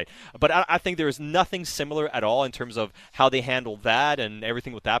here tonight. But I think there is nothing similar at all in terms of how they handle that and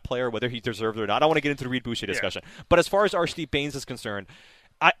everything with that player, whether he deserved it or not. I don't want to get into the Reed Boucher discussion. But as far as Archdeep Baines is concerned,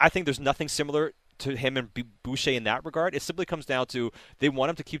 I think there's nothing similar to him and Boucher in that regard. It simply comes down to they want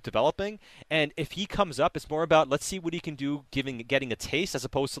him to keep developing, and if he comes up, it's more about let's see what he can do getting a taste as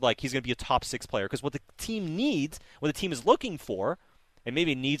opposed to like he's going to be a top six player. Because what the team needs, what the team is looking for, and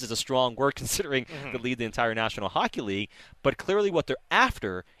maybe needs is a strong word considering they lead the entire National Hockey League, but clearly what they're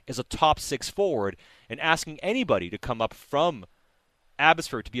after is a top six forward, and asking anybody to come up from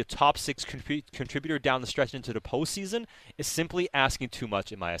Abbotsford to be a top six contributor down the stretch into the postseason is simply asking too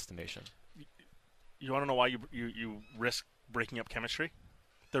much in my estimation. You want to know why you risk breaking up chemistry?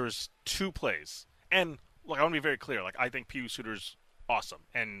 There's two plays. And, look, I want to be very clear. Like, I think Pius Suter's awesome.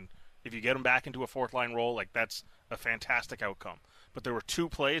 And if you get him back into a fourth-line role, like, that's a fantastic outcome. But there were two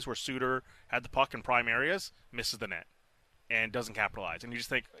plays where Suter had the puck in prime areas, misses the net, and doesn't capitalize. And you just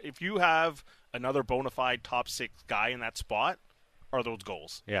think, if you have another bona fide top six guy in that spot, are those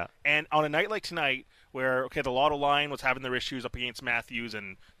goals? Yeah. And on a night like tonight, where, okay, the Lotto line was having their issues up against Matthews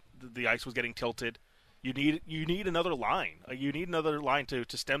and the ice was getting tilted, You need another line. You need another line to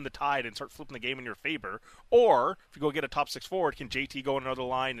stem the tide and start flipping the game in your favor. Or if you go get a top six forward, can JT go on another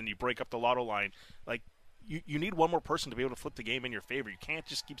line and you break up the Lotto line? Like you need one more person to be able to flip the game in your favor. You can't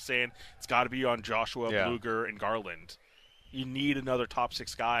just keep saying it's got to be on Joshua, Bluger, and Garland. You need another top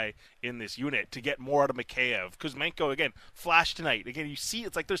six guy in this unit to get more out of Mikheyev. Because Menko, again, flashed tonight. Again, you see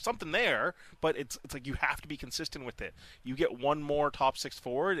it's like there's something there, but it's like you have to be consistent with it. You get one more top six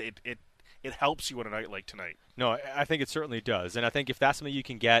forward, it helps you on a night like tonight. No, I think it certainly does. And I think if that's something you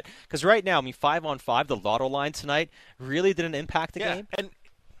can get, because right now, 5-on-5, the Lotto line tonight really didn't impact the game. And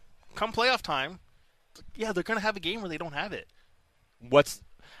come playoff time, they're going to have a game where they don't have it. What's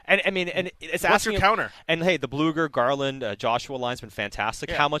your counter? And hey, the Bluger, Garland, Joshua line's been fantastic.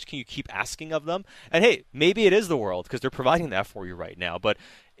 Yeah. How much can you keep asking of them? And hey, maybe it is the world because they're providing that for you right now. But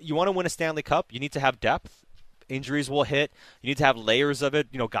you want to win a Stanley Cup, you need to have depth. Injuries will hit. You need to have layers of it.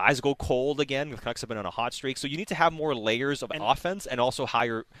 Guys go cold again. The Canucks have been on a hot streak. So you need to have more layers of offense and also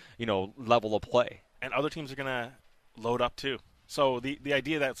higher, level of play. And other teams are going to load up too. So the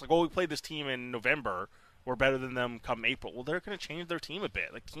idea that it's like, we played this team in November, we're better than them come April. Well, they're going to change their team a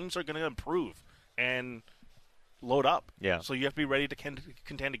bit. Like teams are going to improve and load up. Yeah. So you have to be ready to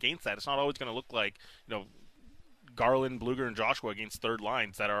contend against that. It's not always going to look like, Garland, Bluger, and Joshua against third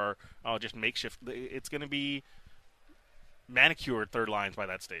lines that are just makeshift. It's going to be manicured third lines by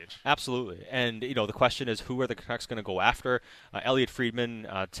that stage. Absolutely. And, the question is, who are the Canucks going to go after? Elliot Friedman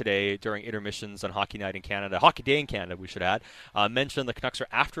today during intermissions on Hockey Day in Canada, we should add, mentioned the Canucks are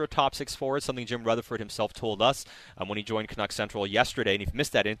after a top six forward, something Jim Rutherford himself told us when he joined Canucks Central yesterday. And if you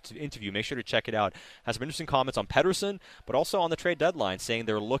missed that interview, make sure to check it out. Has some interesting comments on Pettersson, but also on the trade deadline, saying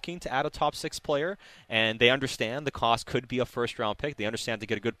they're looking to add a top six player, and they understand the cost could be a first-round pick. They understand to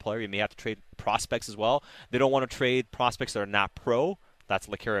get a good player, you may have to trade prospects as well. They don't want to trade prospects that are not pro. That's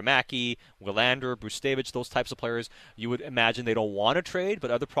Lekkerimaki, Willander, Bustevich, those types of players you would imagine they don't want to trade,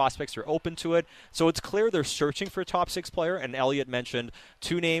 but other prospects are open to it. So it's clear they're searching for a top six player, and Elliott mentioned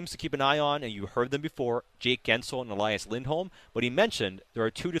two names to keep an eye on, and you heard them before, Jake Gensel and Elias Lindholm. But he mentioned there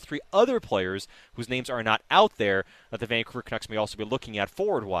are 2 to 3 other players whose names are not out there that the Vancouver Canucks may also be looking at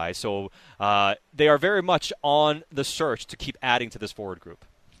forward-wise. So they are very much on the search to keep adding to this forward group.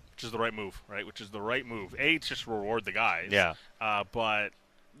 Which is the right move, right? Which is the right move. It's just reward the guys. Yeah. But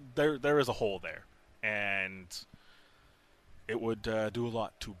there is a hole there, and it would do a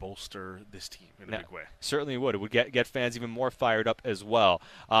lot to bolster this team in a big way. Certainly would. It would get fans even more fired up as well.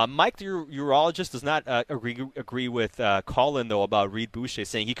 Mike, the urologist, does not agree with Colin, though, about Reed Boucher,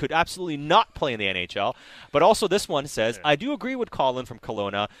 saying he could absolutely not play in the NHL. But also this one says, I do agree with Colin from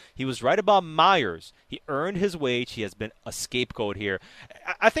Kelowna. He was right about Myers. He earned his wage. He has been a scapegoat here.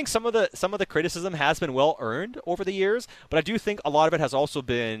 I think some of the criticism has been well earned over the years, but I do think a lot of it has also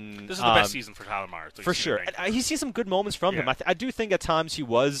been. This is the best season for Tyler Myers. For sure. He sees some good moments from him. I do think at times he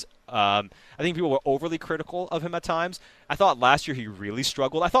was. I think people were overly critical of him at times. I thought last year he really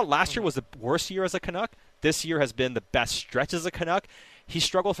struggled. I thought last year was the worst year as a Canuck. This year has been the best stretch as a Canuck. He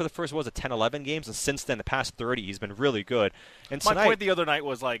struggled for the first, 10-11 games, and since then, the past 30, he's been really good. And my point the other night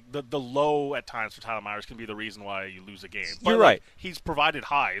was like the low at times for Tyler Myers can be the reason why you lose a game. You're right. He's provided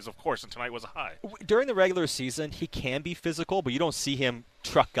highs, of course, and tonight was a high. During the regular season, he can be physical, but you don't see him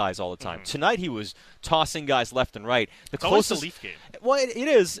truck guys all the time. Mm-hmm. Tonight, he was tossing guys left and right. It's always the Leaf game. Well, it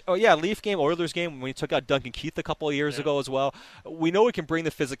is. Oh, yeah, Leaf game, Oilers game, when he took out Duncan Keith a couple of years ago as well. We know he can bring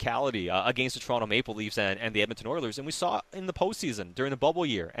the physicality against the Toronto Maple Leafs and the Edmonton Oilers, and we saw it in the postseason during the bubble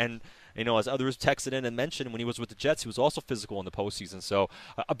year. And as others texted in and mentioned, when he was with the Jets, he was also physical in the postseason. So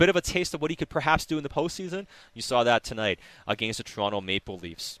a bit of a taste of what he could perhaps do in the postseason. You saw that tonight against the Toronto Maple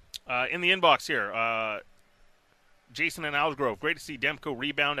Leafs. In the inbox here, Jason and Alsgrove, great to see Demko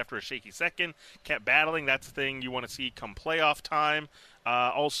rebound after a shaky second. Kept battling. That's the thing you want to see come playoff time.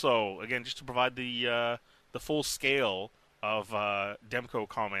 Also, again, just to provide the full scale of Demko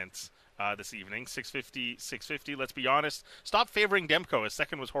comments this evening, 650. Let's be honest. Stop favoring Demko. His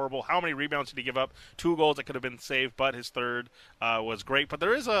second was horrible. How many rebounds did he give up? 2 goals that could have been saved, but his third was great. But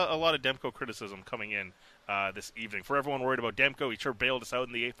there is a lot of Demko criticism coming in this evening. For everyone worried about Demko, he sure bailed us out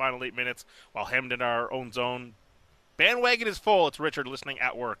in the final 8 minutes while hemmed in our own zone. Bandwagon is full. It's Richard listening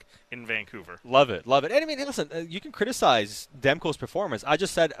at work in Vancouver. Love it. And I mean, listen, you can criticize Demko's performance. I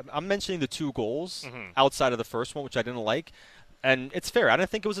just said I'm mentioning the 2 goals outside of the first one, which I didn't like. And it's fair. I didn't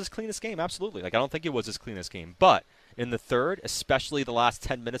think it was his cleanest game, absolutely. I don't think it was his cleanest game. But in the third, especially the last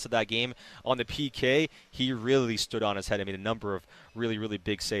 10 minutes of that game on the PK, he really stood on his head and made a number of really, really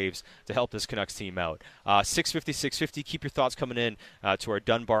big saves to help this Canucks team out. 650. Keep your thoughts coming in to our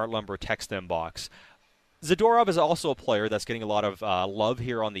Dunbar Lumber text inbox. Zadorov is also a player that's getting a lot of love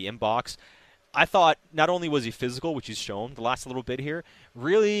here on the inbox. I thought not only was he physical, which he's shown the last little bit here,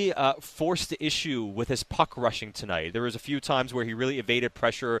 really forced the issue with his puck rushing tonight. There was a few times where he really evaded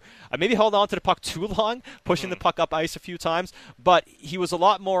pressure, maybe held on to the puck too long, pushing the puck up ice a few times, but he was a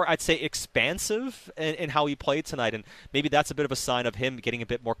lot more, I'd say, expansive in how he played tonight, and maybe that's a bit of a sign of him getting a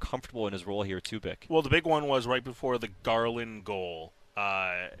bit more comfortable in his role here too, Bick. Well, the big one was right before the Garland goal.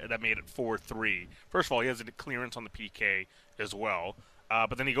 That made it 4-3. First of all, he has a clearance on the PK as well.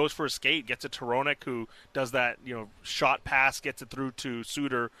 But then he goes for a skate, gets it to Hronek, who does that, shot pass, gets it through to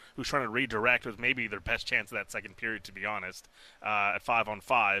Suter, who's trying to redirect. It was maybe their best chance of that second period, to be honest, at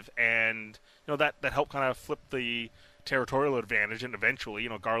 5-on-5. And, that helped kind of flip the territorial advantage. And eventually,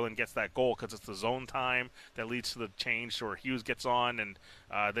 Garland gets that goal because it's the zone time that leads to the change where Hughes gets on. And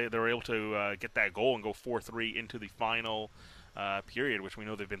they're able to get that goal and go 4-3 into the final period, which we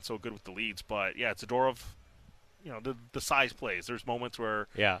know they've been so good with the leads. But, yeah, Zadorov, the size plays. There's moments where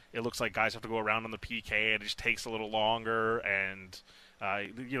it looks like guys have to go around on the PK and it just takes a little longer. And,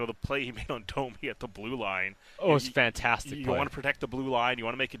 the play he made on Domi at the blue line. Oh, it's fantastic. You want to protect the blue line. You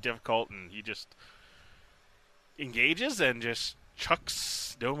want to make it difficult, and he just engages and just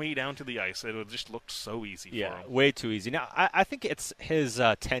chucks Domi down to the ice. It just looked so easy for him. Way too easy. Now, I think it's his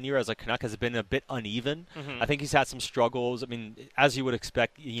tenure as a Canuck has been a bit uneven. I think he's had some struggles. I mean, as you would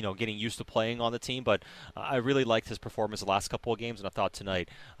expect, getting used to playing on the team, but I really liked his performance the last couple of games, and I thought tonight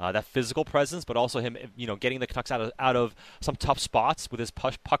that physical presence, but also him, getting the Canucks out of some tough spots with his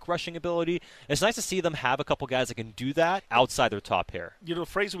puck rushing ability. It's nice to see them have a couple guys that can do that outside their top pair. The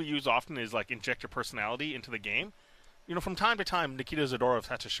phrase we use often is like inject your personality into the game. From time to time, Nikita Zadorov's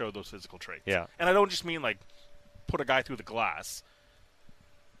had to show those physical traits. Yeah. And I don't just mean like put a guy through the glass.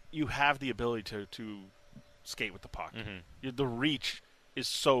 You have the ability to skate with the puck. The reach is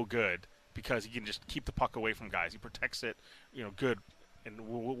so good because he can just keep the puck away from guys. He protects it, good. And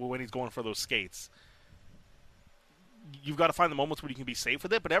when he's going for those skates, you've got to find the moments where you can be safe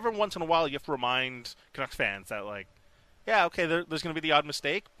with it. But every once in a while, you have to remind Canucks fans that, like, yeah, okay, there's going to be the odd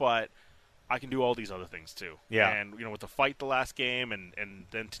mistake, but I can do all these other things too. Yeah. And, with the fight the last game and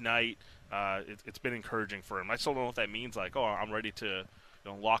then tonight, it's been encouraging for him. I still don't know if that means, like, oh, I'm ready to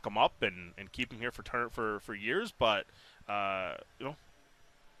lock him up and keep him here for years, but,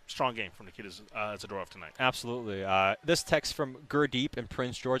 strong game from Nikita Zadorov tonight. Absolutely. This text from Gurdeep in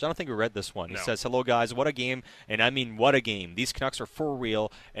Prince George, I don't think we read this one. He No. says, hello, guys. What a game, and I mean what a game. These Canucks are for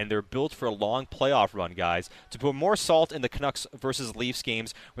real, and they're built for a long playoff run, guys. To put more salt in the Canucks versus Leafs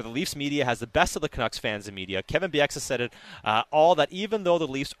games, where the Leafs media has the best of the Canucks fans and media, Kevin Bieksa said it all, that even though the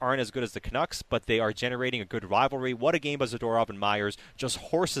Leafs aren't as good as the Canucks, but they are generating a good rivalry. What a game by Zadorov and Myers. Just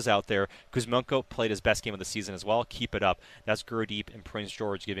horses out there. Kuzmenko played his best game of the season as well. Keep it up. That's Gurdeep in Prince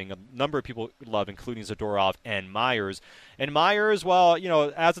George, giving a number of people love, including Zadorov and Myers. And Myers, well,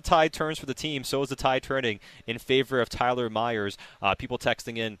 as the tide turns for the team, so is the tide turning in favor of Tyler Myers. People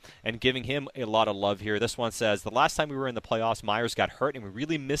texting in and giving him a lot of love here. This one says, the last time we were in the playoffs, Myers got hurt, and we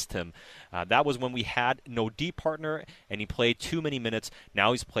really missed him. That was when we had no D partner, and he played too many minutes.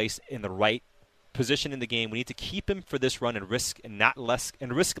 Now he's placed in the right position in the game. We need to keep him for this run and risk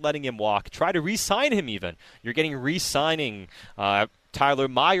letting him walk. Try to re-sign him even. You're getting re-signing Tyler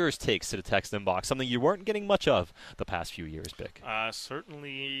Myers takes to the text inbox, something you weren't getting much of the past few years, Bick.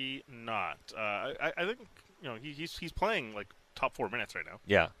 Certainly not. I think he's playing like top 4 minutes right now.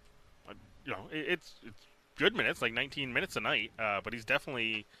 Yeah. It's good minutes, like 19 minutes a night. But he's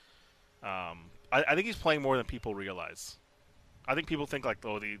definitely. I think he's playing more than people realize. I think people think like,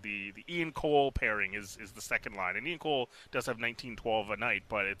 the Ian Cole pairing is the second line, and Ian Cole does have 19-12 a night,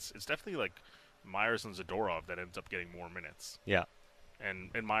 but it's definitely like Myers and Zadorov that ends up getting more minutes. Yeah.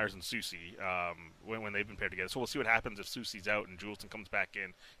 And Myers and Soucy when they've been paired together. So we'll see what happens if Soucy's out and Juleson comes back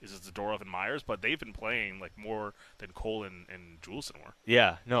in. Is it Zadorov and Myers? But they've been playing like more than Cole and Juleson were.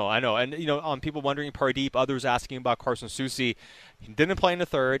 Yeah, no, I know. And, people wondering Pardeep, others asking about Carson Soucy. He didn't play in the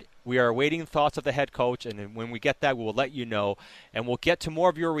third. We are awaiting thoughts of the head coach, and when we get that, we will let you know. And we'll get to more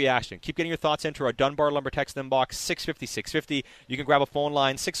of your reaction. Keep getting your thoughts into our Dunbar Lumber text inbox, 650-650. You can grab a phone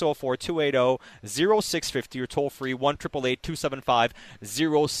line, 604-280-0650, or toll-free,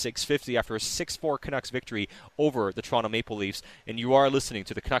 1-888-275-0650 after a 6-4 Canucks victory over the Toronto Maple Leafs. And you are listening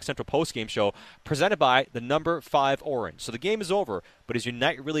to the Canucks Central postgame show presented by the number 5 Orange. So the game is over, but is your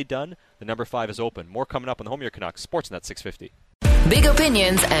night really done? The number 5 is open. More coming up on the Home of your Canucks, Sportsnet 650. Big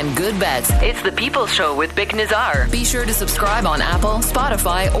opinions and good bets. It's the People's Show with Bick Nazar. Be sure to subscribe on Apple,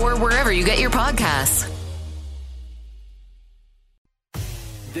 Spotify, or wherever you get your podcasts.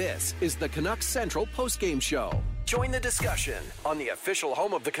 This is the Canucks Central postgame show. Join the discussion on the official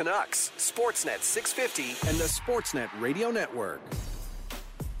home of the Canucks, Sportsnet 650 and the Sportsnet Radio Network.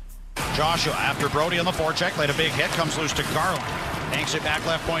 Joshua, after Brody on the forecheck, laid a big hit, comes loose to Garland. Banks it back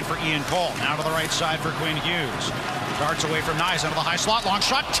left point for Ian Cole. Now to the right side for Quinn Hughes. Darts away from Nyes into the high slot. Long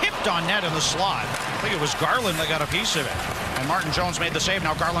shot tipped on net in the slot. I think it was Garland that got a piece of it. And Martin Jones made the save.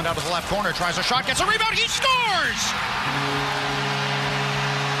 Now Garland out to the left corner. Tries a shot. Gets a rebound. He scores!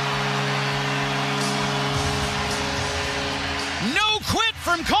 No quit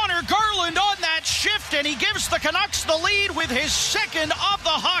from Connor Garland on that shift. And he gives the Canucks the lead with his second of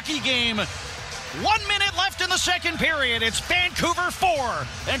the hockey game. 1 minute left in the second period. It's Vancouver 4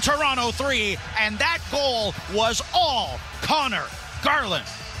 and Toronto 3, and that goal was all Connor Garland.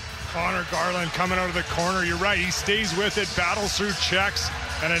 Connor Garland coming out of the corner. You're right. He stays with it, battles through checks,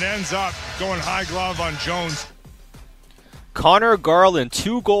 and it ends up going high glove on Jones. Connor Garland,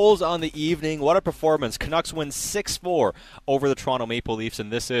 2 goals on the evening. What a performance. Canucks win 6-4 over the Toronto Maple Leafs,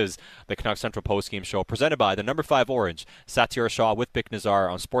 and this is the Canucks Central Postgame Show presented by the number 5 Orange, Satyar Shah with Bick Nazar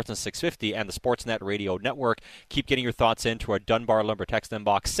on Sportsnet 650 and the Sportsnet Radio Network. Keep getting your thoughts into our Dunbar Lumber text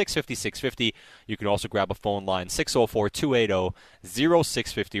inbox, 650-650. You can also grab a phone line,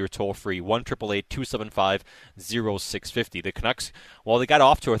 604-280-0650 or toll free, 1-888-275-0650. The Canucks, well, they got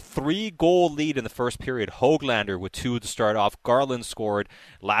off to a 3-goal lead in the first period. Hoglander with 2 to start off. Garland scored.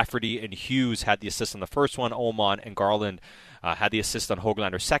 Lafferty and Hughes had the assist on the first one. Oman and Garland had the assist on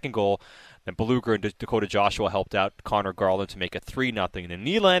Hoglander's second goal. Then Beluga and Dakota Joshua helped out Connor Garland to make it 3-0. And then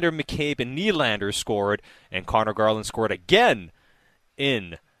Nylander, McCabe, and Nylander scored, and Connor Garland scored again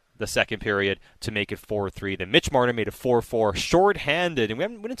in the second period to make it 4-3. Then Mitch Marner made it 4-4, short-handed, and we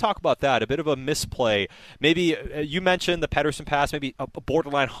didn't talk about that. A bit of a misplay. Maybe you mentioned the Pettersson pass, maybe a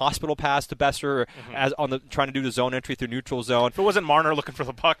borderline hospital pass to Boeser as on the trying to do the zone entry through neutral zone. If it wasn't Marner looking for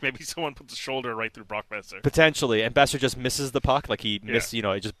the puck, maybe someone put the shoulder right through Brock Boeser. Potentially, and Boeser just misses the puck, like he missed.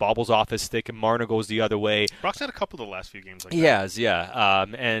 It just bobbles off his stick, and Marner goes the other way. Brock's had a couple of the last few games like that. He has,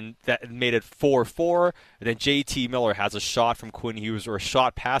 and that made it 4-4. And then J.T. Miller has a shot from Quinn Hughes, or a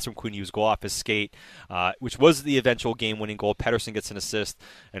shot pass from Quinn Hughes, go off his skate, which was the eventual game-winning goal. Pettersson gets an assist,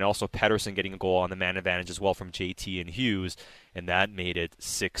 and also Pettersson getting a goal on the man advantage as well from J.T. and Hughes, and that made it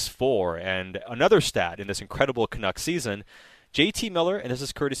 6-4. And another stat in this incredible Canucks season, J.T. Miller, and this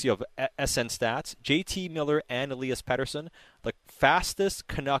is courtesy of SN Stats, J.T. Miller and Elias Pettersson, the fastest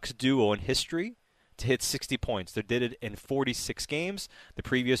Canucks duo in history to hit 60 points. They did it in 46 games. The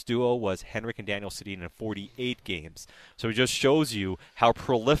previous duo was Henrik and Daniel Sedin in 48 games. So it just shows you how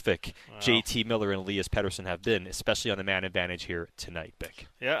prolific J.T. Miller and Elias Pettersson have been, especially on the man advantage here tonight, Bick.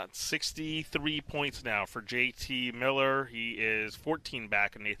 Yeah, 63 points now for J.T. Miller. He is 14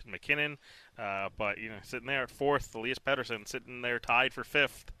 back of Nathan McKinnon. But, sitting there at 4th, Elias Pettersson sitting there tied for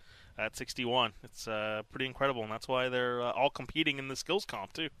 5th. At 61. It's pretty incredible, and that's why they're all competing in the skills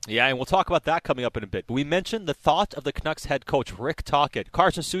comp, too. Yeah, and we'll talk about that coming up in a bit. But we mentioned the thought of the Canucks head coach, Rick Tocchet.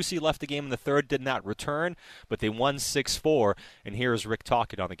 Carson Soucy left the game in the third, did not return, but they won 6-4, and here's Rick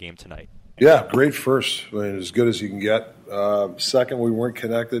Tocchet on the game tonight. Yeah, great first. I mean, as good as you can get. Second, we weren't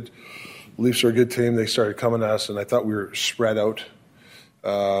connected. Leafs are a good team. They started coming at us, and I thought we were spread out.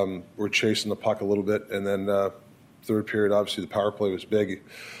 We're chasing the puck a little bit, and then third period, obviously, the power play was big.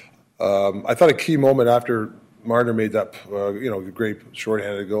 I thought a key moment after Marner made that, great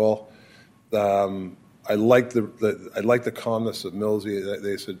shorthanded goal. I liked the calmness of Millsy.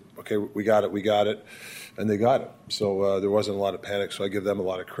 They said, "Okay, we got it," and they got it. So there wasn't a lot of panic. So I give them a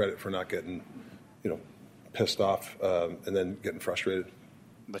lot of credit for not getting, pissed off and then getting frustrated.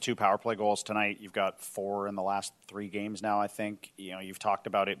 The 2 power play goals tonight, you've got 4 in the last 3 games now, I think. You've talked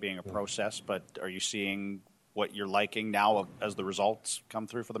about it being a process, but are you seeing what you're liking now as the results come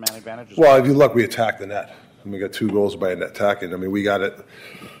through for the man advantage? Well, if you look, we attacked the net. And we got 2 goals by attacking. I mean, we got it.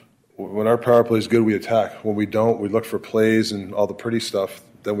 When our power play is good, we attack. When we don't, we look for plays and all the pretty stuff.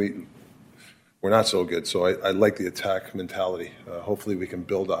 Then we're not so good. So I like the attack mentality. Hopefully we can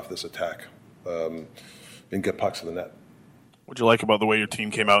build off this attack and get pucks in the net. What did you like about the way your team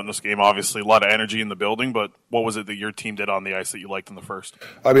came out in this game? Obviously, a lot of energy in the building, but what was it that your team did on the ice that you liked in the first?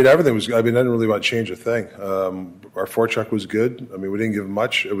 I mean, everything was good. I mean, I didn't really want to change a thing. Our forecheck was good. I mean, we didn't give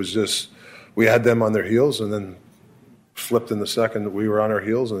much. It was just we had them on their heels, and then flipped in the second. We were on our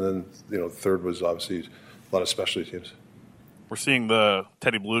heels, and then, third was obviously a lot of specialty teams. We're seeing the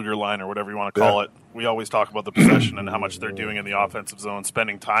Teddy Bluger line, or whatever you want to call it. We always talk about the possession and how much they're doing in the offensive zone,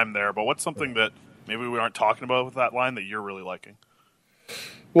 spending time there. But what's something that maybe we aren't talking about with that line that you're really liking?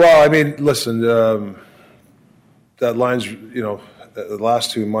 Well, I mean, listen, that line's, the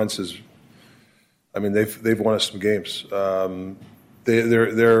last 2 months is, I mean, they've won us some games. They're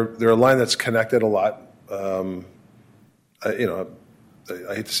a line that's connected a lot. I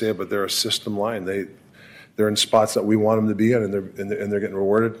hate to say it, but they're a system line. They're in spots that we want them to be in, and they're getting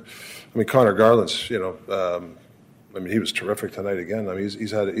rewarded. I mean, Connor Garland's, I mean, he was terrific tonight again. I mean,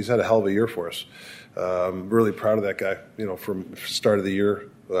 he's had a hell of a year for us. Really proud of that guy, from start of the year.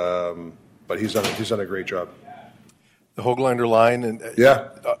 But he's done a great job. The Hoglander line and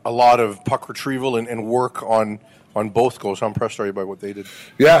a lot of puck retrieval and work on both goals. How impressed are you by what they did?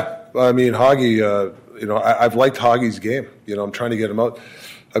 Yeah, I mean, Hoggy. I've liked Hoggy's game. I'm trying to get him out.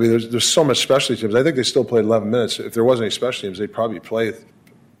 I mean, there's so much specialty teams. I think they still played 11 minutes. If there wasn't any special teams, they'd probably play.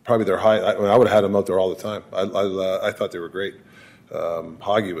 Probably their high. I would have had them out there all the time. I thought they were great.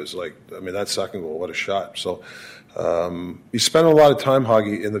 Hoggy was that second goal, what a shot. So he spent a lot of time,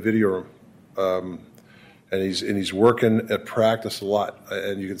 Hoggy, in the video room, and he's working at practice a lot,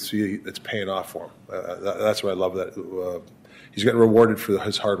 and you can see it's paying off for him. That's why I love that. he's getting rewarded for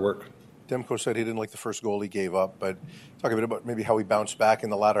his hard work. Demko said he didn't like the first goal he gave up, but talk a bit about maybe how he bounced back in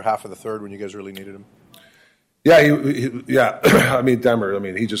the latter half of the third when you guys really needed him. Yeah, yeah. I mean, Demmer. I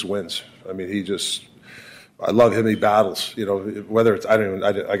mean, he just wins. I mean, I love him. He battles. You know, whether it's I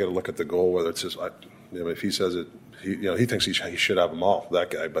got to look at the goal. Whether it's if he says it, he thinks he should have them all.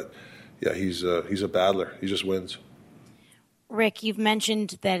 That guy, but yeah, he's a battler. He just wins. Rick, you've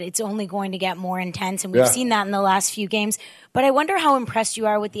mentioned that it's only going to get more intense, and we've seen that in the last few games. But I wonder how impressed you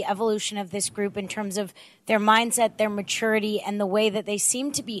are with the evolution of this group in terms of their mindset, their maturity, and the way that they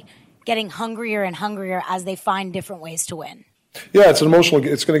seem to be getting hungrier and hungrier as they find different ways to win. Yeah, it's an emotional.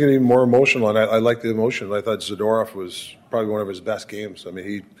 It's going to get even more emotional, and I like the emotion. I thought Zadorov was probably one of his best games. I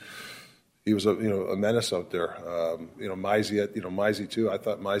mean, he was a menace out there. Meisy too. I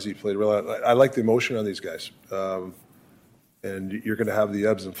thought Meisy played really. I like the emotion on these guys. And you're going to have the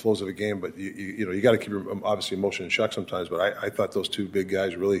ebbs and flows of a game, but you got to keep your obviously emotion in check sometimes. But I thought those two big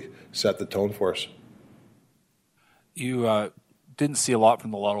guys really set the tone for us. You didn't see a lot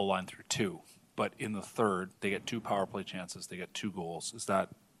from the Lotto line through two, but in the third, they get 2 power play chances, they get 2 goals. Is that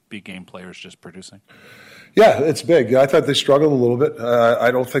big game players just producing? Yeah, it's big. I thought they struggled a little bit.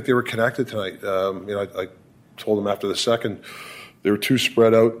 I don't think they were connected tonight. I told them after the second. They were too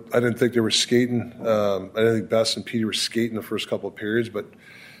spread out. I didn't think they were skating. I didn't think Best and Petey were skating the first couple of periods. But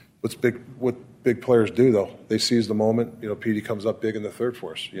what big players do, though, they seize the moment. Petey comes up big in the third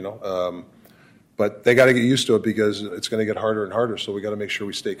for us. But they got to get used to it because it's going to get harder and harder. So we got to make sure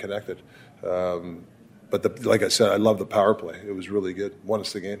we stay connected. But like I said, I love the power play. It was really good. Won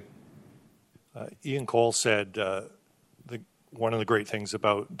us the game. Ian Cole said one of the great things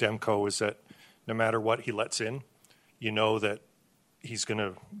about Demko is that no matter what he lets in, you know that he's going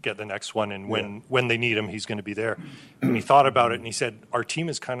to get the next one, and when they need him, he's going to be there. And he thought about it, and he said, our team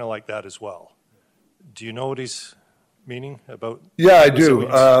is kind of like that as well. Do you know what he's meaning about? Yeah, I do.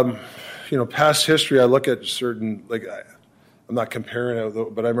 Past history, I look at certain, I'm not comparing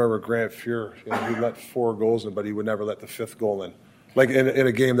it, but I remember Grant Fuhr, he let 4 goals in, but he would never let the 5th goal in. Like in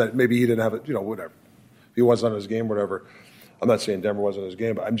a game that maybe he didn't have it, whatever. If he wasn't on his game, whatever. I'm not saying Denver wasn't on his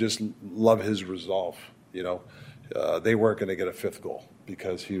game, but I just love his resolve, They weren't going to get a 5th goal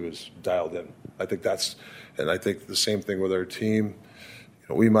because he was dialed in. I think the same thing with our team.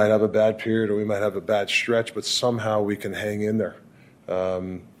 We might have a bad period or we might have a bad stretch, but somehow we can hang in there,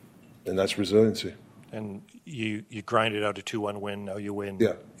 and that's resiliency. And you grinded out a 2-1 win. Now you win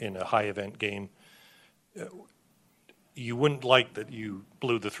in a high event game. You wouldn't like that you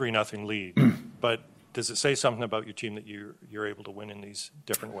blew the 3-0 lead, but does it say something about your team that you're able to win in these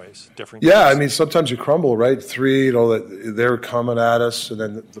different ways? Yeah, I mean, sometimes you crumble, right? 3, that they're coming at us, and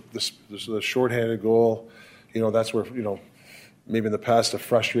then the shorthanded goal, that's where, maybe in the past the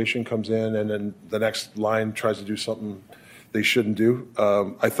frustration comes in, and then the next line tries to do something they shouldn't do.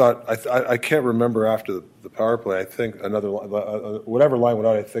 I can't remember after the power play. I think whatever line went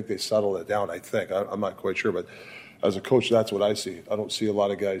out, I think they settled it down. I'm not quite sure, but as a coach, that's what I see. I don't see a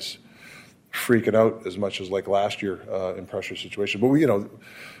lot of guys freaking out as much as like last year in pressure situations. But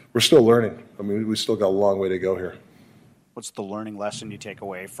we're still learning. I mean, we still got a long way to go here. What's the learning lesson you take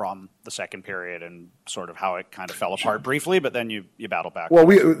away from the second period and sort of how it kind of fell apart briefly, but then you battle back? Well,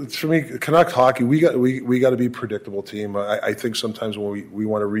 for me, Canuck hockey, we got to be a predictable team. I think sometimes when we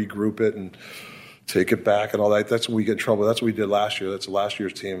want to regroup it and take it back and all that, that's when we get in trouble. That's what we did last year. That's last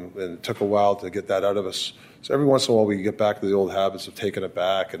year's team, and it took a while to get that out of us. So every once in a while we get back to the old habits of taking it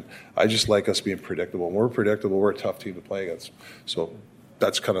back, and I just like us being predictable. When we're predictable, we're a tough team to play against. So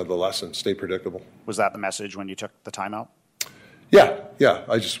that's kind of the lesson, stay predictable. Was that the message when you took the timeout? Yeah.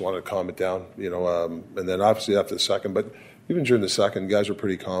 I just wanted to calm it down, and then obviously after the second, but even during the second, guys were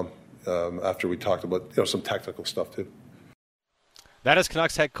pretty calm after we talked about some technical stuff too. That is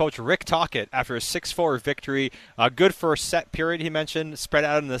Canucks head coach Rick Tocchet after a 6-4 victory. Good first set period, he mentioned, spread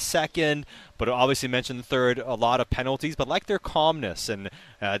out in the second, but obviously mentioned the third, a lot of penalties, but like their calmness, and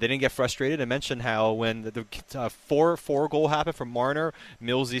they didn't get frustrated. I mentioned how when the 4 goal happened from Marner,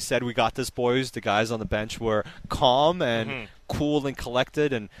 Millsy said, "We got this, boys." The guys on the bench were calm and cool and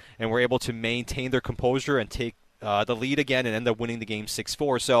collected, and were able to maintain their composure and take the lead again and end up winning the game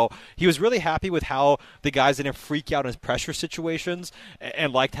 6-4. So he was really happy with how the guys didn't freak out in pressure situations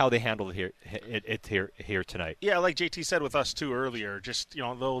and liked how they handled it here tonight. Yeah, like JT said with us too earlier, just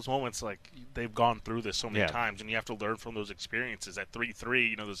those moments, like they've gone through this so many times, and you have to learn from those experiences. At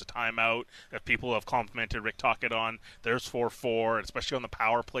 3-3, there's a timeout that people have complimented Rick Tocchet on. There's 4-4, and especially on the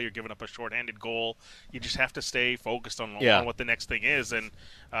power play, you're giving up a shorthanded goal. You just have to stay focused on what the next thing is, and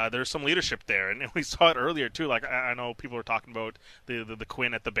there's some leadership there, and we saw it earlier too. Like I know people were talking about the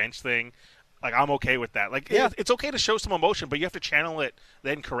Quinn at the bench thing. Like, I'm okay with that. Like, it's okay to show some emotion, but you have to channel it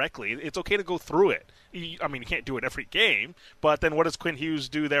then correctly. It's okay to go through it. You can't do it every game, but then what does Quinn Hughes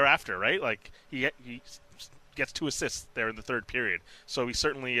do thereafter, right? Like, he gets 2 assists there in the third period. So he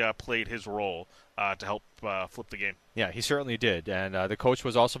certainly played his role to help flip the game. Yeah, he certainly did. And the coach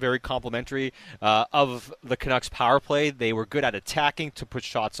was also very complimentary of the Canucks power play. They were good at attacking to put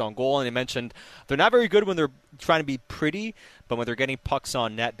shots on goal. And he mentioned they're not very good when they're trying to be pretty, but when they're getting pucks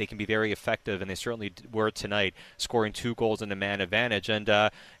on net, they can be very effective. And they certainly were tonight, scoring 2 goals in a man advantage. And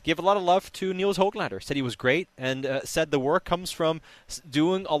gave a lot of love to Nils Höglander. Said he was great and said the work comes from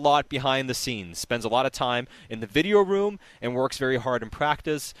doing a lot behind the scenes. Spends a lot of time in the video room and works very hard in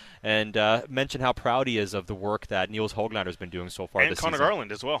practice. And mentioned how proud he is of the work that Nils Höglander has been doing so far this season. And Connor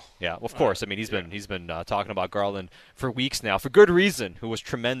Garland as well. Yeah, of course. I mean, he's been talking about Garland for weeks now, for good reason, who was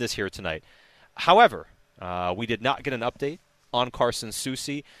tremendous here tonight. However, we did not get an update on Carson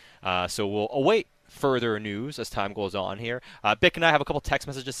Soucy, so we'll await further news as time goes on here. Bick and I have a couple text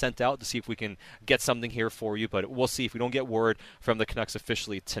messages sent out to see if we can get something here for you, but we'll see. If we don't get word from the Canucks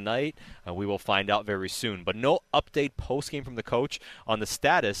officially tonight, we will find out very soon. But no update post-game from the coach on the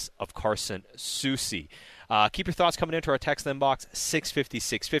status of Carson Soucy. Keep your thoughts coming into our text inbox,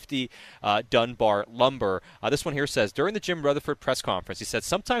 650-650, Dunbar Lumber. This one here says, during the Jim Rutherford press conference, he said,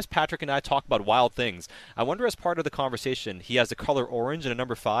 sometimes Patrick and I talk about wild things. I wonder as part of the conversation, he has the color orange and a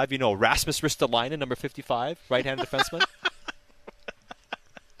number 5. You know, Rasmus Ristolainen, number 55, right-handed defenseman.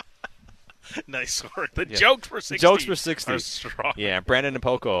 Nice work. The jokes for 60. Jokes for 60. Are strong. Yeah, Brandon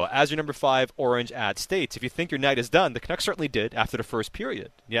Napoko. As your number 5 orange ad states, if you think your night is done, the Canucks certainly did after the first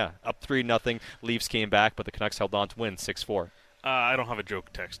period. Yeah, up 3-0. Leafs came back, but the Canucks held on to win 6-4. I don't have a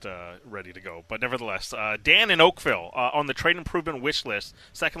joke text ready to go, but nevertheless, Dan in Oakville, on the trade improvement wish list,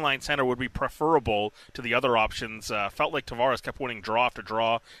 second-line center would be preferable to the other options. Felt like Tavares kept winning draw after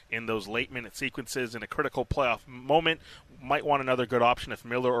draw in those late-minute sequences in a critical playoff moment. Might want another good option if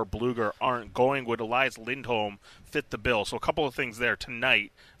Miller or Bluger aren't going. Would Elias Lindholm fit the bill? So a couple of things there.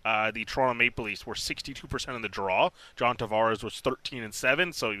 Tonight, the Toronto Maple Leafs were 62% in the draw. John Tavares was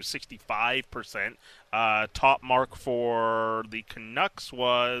 13-7, so he was 65%. Top mark for the Canucks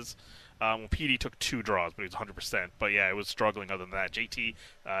was PD took 2 draws, but he was 100%. But yeah, it was struggling other than that. JT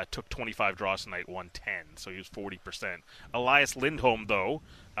took 25 draws tonight, 110, so he was 40%. Elias Lindholm, though,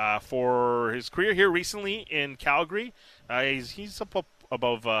 for his career here recently in Calgary, he's up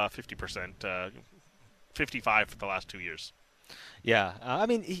above 50%, 55 for the last 2 years. Yeah, I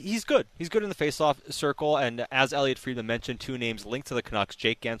mean, he's good. He's good in the faceoff circle, and as Elliot Friedman mentioned, 2 names linked to the Canucks,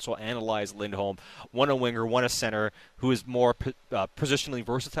 Jake Gensel and Elias Lindholm, one a winger, one a center, who is more positionally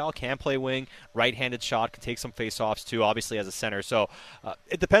versatile, can play wing, right-handed shot, can take some faceoffs too, obviously as a center. So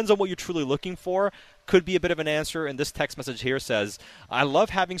it depends on what you're truly looking for. Could be a bit of an answer, and this text message here says, I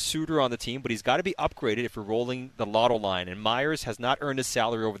love having Suter on the team, but he's got to be upgraded if we're rolling the lotto line, and Myers has not earned his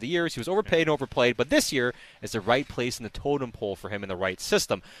salary over the years. He was overpaid and overplayed, but this year is the right place in the totem pole for him in the right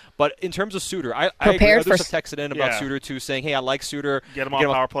system. But in terms of Suter, I agree. Others have texted in about Suter too, saying, hey, I like Suter. Get him on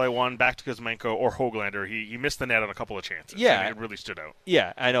power play 1, back to Kuzmenko or Höglander. He missed the net on a couple of chances. Yeah. It really stood out.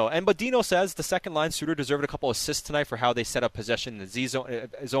 Yeah, I know. But Dino says the second line Suter deserved a couple assists tonight for how they set up possession in the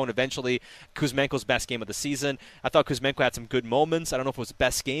zone eventually. Kuzmenko's best game of the season. I thought Kuzmenko had some good moments. I don't know if it was the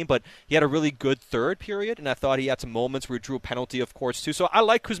best game, but he had a really good third period, and I thought he had some moments where he drew a penalty, of course, too. So I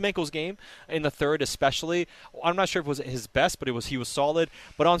like Kuzmenko's game in the third especially. I'm not sure if it was his best, but he was solid.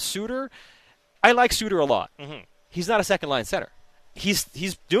 But on Suter, I like Suter a lot. Mm-hmm. He's not a second-line center. He's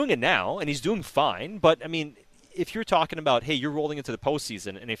doing it now, and he's doing fine. But, I mean, if you're talking about, hey, you're rolling into the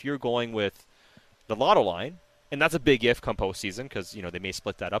postseason, and if you're going with the lotto line, and that's a big if come postseason because, they may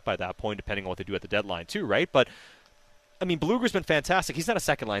split that up by that point depending on what they do at the deadline too, right? But, I mean, Bluger's been fantastic. He's not a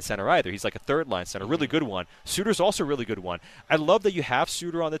second-line center either. He's like a third-line center, really good one. Suter's also a really good one. I love that you have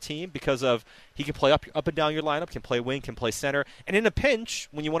Suter on the team because of he can play up and down your lineup, can play wing, can play center. And in a pinch,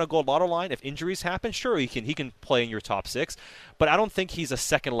 when you want to go lotto line, if injuries happen, sure, he can play in your top 6. But I don't think he's a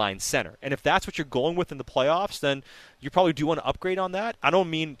second-line center. And if that's what you're going with in the playoffs, then you probably do want to upgrade on that. I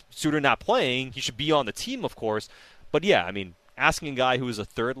don't mean Suter not playing. He should be on the team, of course. But, yeah, I mean, asking a guy who is a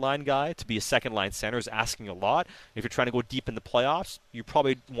third-line guy to be a second-line center is asking a lot. If you're trying to go deep in the playoffs, you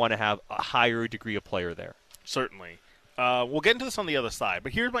probably want to have a higher degree of player there. Certainly. We'll get into this on the other side,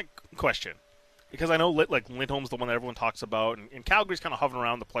 but here's my question. Because I know Lindholm's the one that everyone talks about, and Calgary's kind of hovering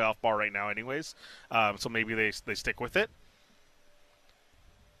around the playoff bar right now anyways, so maybe they stick with it.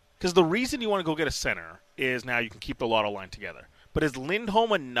 Because the reason you want to go get a center is now you can keep the lotto line together. But is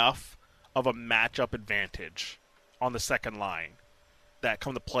Lindholm enough of a matchup advantage on the second line that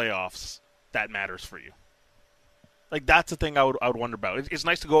come the playoffs that matters for you? Like, that's the thing I would wonder about. It's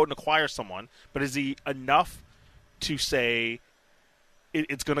nice to go out and acquire someone, but is he enough to say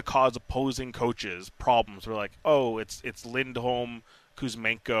it's going to cause opposing coaches problems? We're like, oh, it's Lindholm,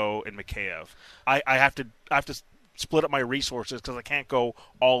 Kuzmenko, and Mikheyev. I have to split up my resources because I can't go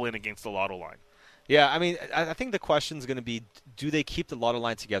all in against the Lotto line. Yeah, I mean, I think the question is going to be, do they keep the Lotto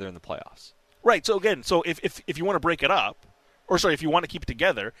line together in the playoffs? Right. So again, if you want to break it up, or sorry, if you want to keep it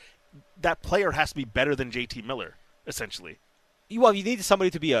together, that player has to be better than JT Miller, essentially. Well, you need somebody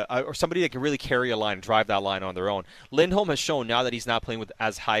to be or somebody that can really carry a line, drive that line on their own. Lindholm has shown now that he's not playing with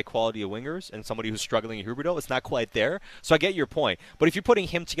as high quality of wingers, and somebody who's struggling in Huberdeau, it's not quite there. So I get your point. But if you're putting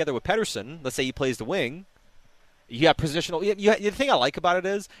him together with Pettersson, let's say he plays the wing, you have positional. The thing I like about it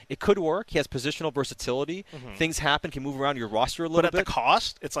is it could work. He has positional versatility. Mm-hmm. Things happen, can move around your roster a little bit. But at the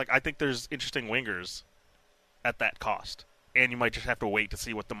cost, it's like I think there's interesting wingers at that cost. And you might just have to wait to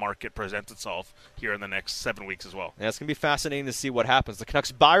see what the market presents itself here in the next 7 weeks as well. Yeah, it's going to be fascinating to see what happens. The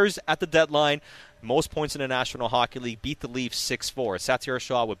Canucks buyers at the deadline, most points in the National Hockey League, beat the Leafs 6-4. Satyar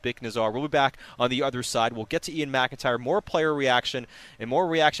Shah with Bik Nazar. We'll be back on the other side. We'll get to Ian McIntyre, more player reaction, and more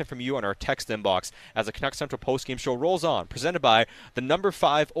reaction from you on our text inbox as the Canucks Central postgame show rolls on. Presented by the number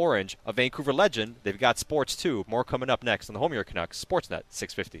 5 Orange, a Vancouver legend. They've got sports, too. More coming up next on the Home of Your Canucks, Sportsnet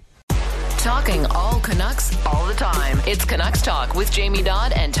 650. Talking all Canucks all the time. It's Canucks Talk with Jamie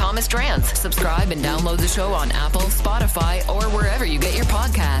Dodd and Thomas Drance. Subscribe and download the show on Apple, Spotify, or wherever you get your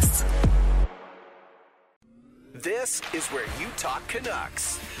podcasts. This is where you talk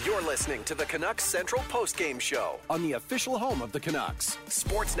Canucks. You're listening to the Canucks Central Postgame Show on the official home of the Canucks,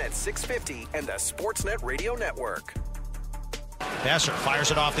 Sportsnet 650 and the Sportsnet Radio Network. Boeser fires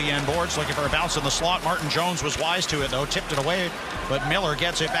it off the end boards, looking for a bounce in the slot. Martin Jones was wise to it, though, tipped it away, but Miller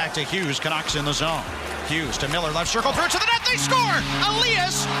gets it back to Hughes. Canucks in the zone. Hughes to Miller, left circle, through to the net, they score!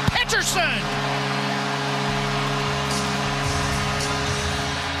 Elias Pettersson!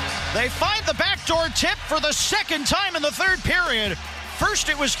 They find the backdoor tip for the second time in the third period. First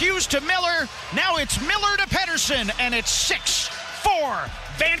it was Hughes to Miller, now it's Miller to Pettersson, and it's 6-4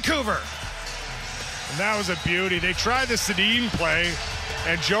 Vancouver. And that was a beauty. They tried the Sedin play,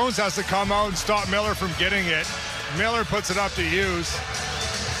 and Jones has to come out and stop Miller from getting it. Miller puts it up to Hughes,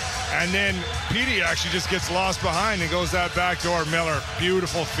 and then Petey actually just gets lost behind and goes that back door. Miller,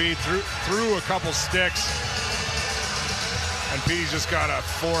 beautiful feed, through a couple sticks, and Petey's just got a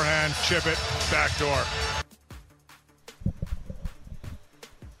forehand chip it back door.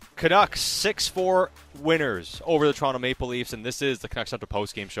 Canucks 6-4 winners over the Toronto Maple Leafs, and this is the Canucks Central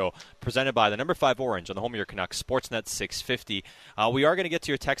postgame show presented by the number 5 Orange on the home of your Canucks, Sportsnet 650. We are going to get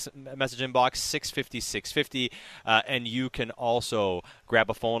to your text message inbox, 650, and you can also grab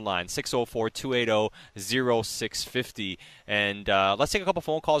a phone line, 604-280-0650. And let's take a couple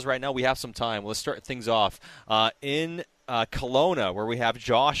phone calls right now. We have some time. Let's start things off in Kelowna, where we have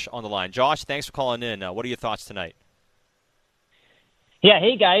Josh on the line. Josh, thanks for calling in. What are your thoughts tonight? Yeah,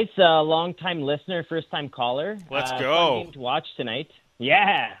 hey guys, long-time listener, first-time caller. Let's go. Fun game to watch tonight.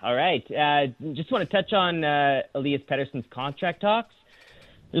 Yeah, all right. Just want to touch on Elias Pettersson's contract talks.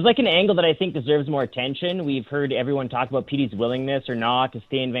 There's like an angle that I think deserves more attention. We've heard everyone talk about Petey's willingness or not to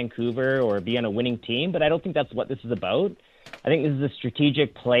stay in Vancouver or be on a winning team, but I don't think that's what this is about. I think this is a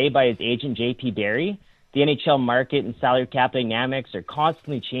strategic play by his agent, J.P. Barry. The NHL market and salary cap dynamics are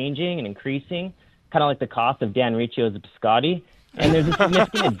constantly changing and increasing, kind of like the cost of Dan Riccio's Piscotti. And there's a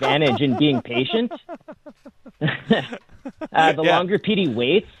significant advantage in being patient. The longer Petey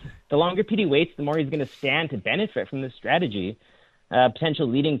waits, the more he's going to stand to benefit from this strategy, potential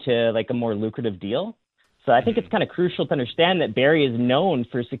leading to like a more lucrative deal. So I think it's kind of crucial to understand that Barry is known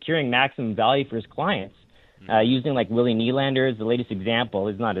for securing maximum value for his clients, using like Willie Nylander as the latest example.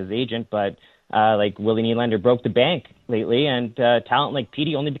 He's not his agent, but like Willie Nylander broke the bank lately, and talent like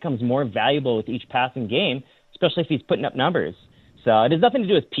Petey only becomes more valuable with each passing game, especially if he's putting up numbers. So it has nothing to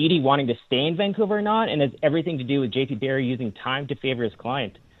do with Petey wanting to stay in Vancouver or not, and has everything to do with J.P. Barry using time to favor his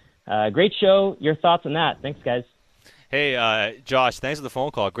client. Great show. Your thoughts on that? Thanks, guys. Hey, Josh, thanks for the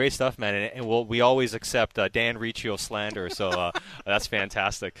phone call. Great stuff, man. And we always accept Dan Riccio slander, so that's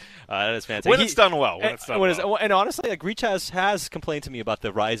fantastic. That is fantastic. When it's done well. And honestly, like, Riccio has complained to me about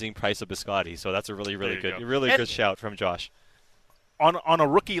the rising price of Biscotti, so that's a really good shout from Josh. On a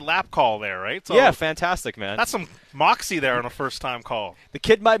rookie lap call there, right? So yeah, fantastic, man. That's some moxie there on a first-time call. The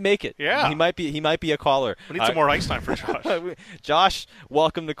kid might make it. Yeah. He might be a caller. We need some more ice time for Josh. Josh,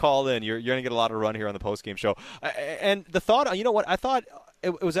 welcome to call in. You're going to get a lot of run here on the postgame show. And the thought, you know what, I thought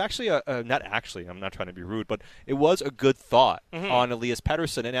it was actually not actually, I'm not trying to be rude, but it was a good thought on Elias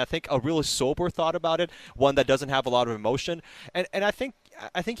Pettersson, and I think a really sober thought about it, one that doesn't have a lot of emotion. And I think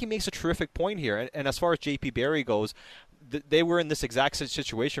I think he makes a terrific point here. And as far as J.P. Barrie goes, they were in this exact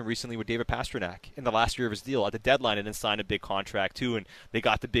situation recently with David Pastrnak in the last year of his deal at the deadline, and then signed a big contract too. And they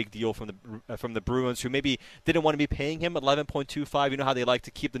got the big deal from the Bruins, who maybe didn't want to be paying him $11.25. You know how they like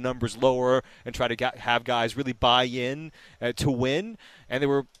to keep the numbers lower and try to have guys really buy in to win, and they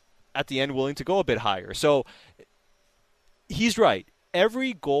were at the end willing to go a bit higher. So he's right.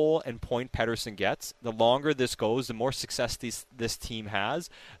 Every goal and point Pettersson gets, the longer this goes, the more success this team has,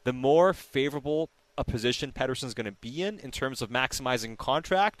 the more favorable a position Pettersson's going to be in terms of maximizing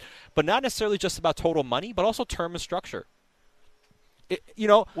contract, but not necessarily just about total money, but also term and structure.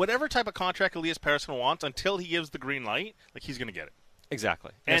 Whatever type of contract Elias Pettersson wants, until he gives the green light, he's going to get it.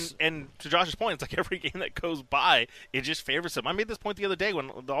 Exactly. And to Josh's point, it's like every game that goes by, it just favors him. I made this point the other day when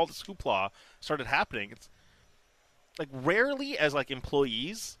all this hoopla started happening. It's like rarely as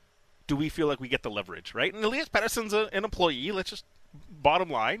employees do we feel like we get the leverage, right? And Elias Pettersson's an employee. Let's just bottom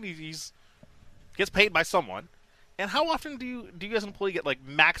line, he's gets paid by someone. And how often do you as an employee get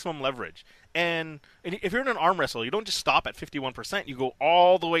maximum leverage? And if you're in an arm wrestle, you don't just stop at 51%. You go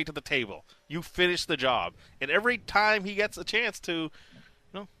all the way to the table. You finish the job. And every time he gets a chance to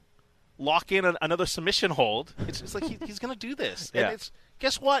lock in another submission hold, it's just he's going to do this. Yeah. And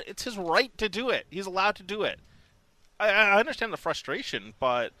guess what? It's his right to do it. He's allowed to do it. I understand the frustration,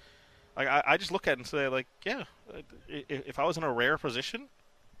 but I just look at it and say, if I was in a rare position,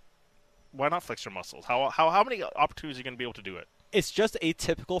 why not flex your muscles? How many opportunities are you going to be able to do it? It's just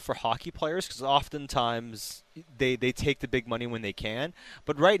atypical for hockey players because oftentimes they take the big money when they can.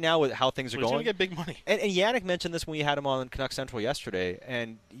 But right now with how things are going, he's going to get big money. And Yannick mentioned this when we had him on Canucks Central yesterday,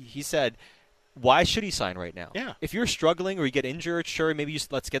 and he said, why should he sign right now? Yeah. If you're struggling or you get injured, sure, maybe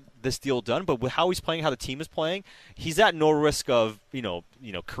let's get this deal done. But with how he's playing, how the team is playing, he's at no risk of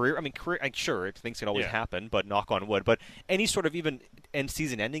career. I mean, career. Sure, things can always happen, but knock on wood. But any sort of even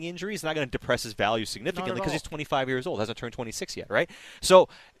season-ending injury is not going to depress his value significantly because he's 25 years old, hasn't turned 26 yet, right? So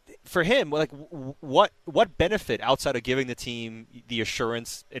for him, what benefit outside of giving the team the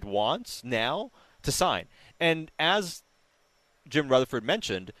assurance it wants now to sign? And as Jim Rutherford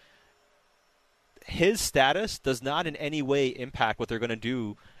mentioned, his status does not in any way impact what they're going to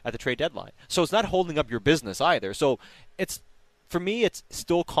do at the trade deadline. So it's not holding up your business either. So for me, it's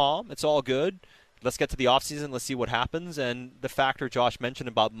still calm. It's all good. Let's get to the offseason. Let's see what happens. And the factor Josh mentioned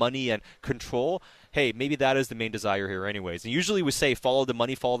about money and control, hey, maybe that is the main desire here anyways. And usually we say follow the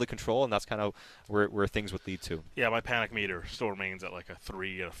money, follow the control, and that's kind of where things would lead to. Yeah, my panic meter still remains at a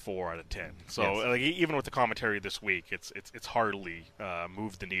 3 or a 4 out of 10. So even with the commentary this week, it's hardly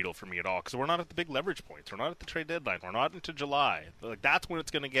moved the needle for me at all because we're not at the big leverage points. We're not at the trade deadline. We're not into July. That's when it's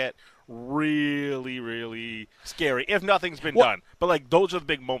going to get really, really scary if nothing's been done. But those are the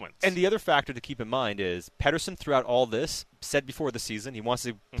big moments. And the other factor to keep in mind is Pettersson throughout all this said before the season he wants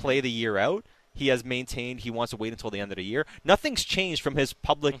to play the year out. He has maintained he wants to wait until the end of the year. Nothing's changed from his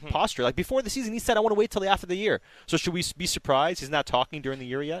public posture. Before the season, he said, I want to wait till after the year. So should we be surprised he's not talking during the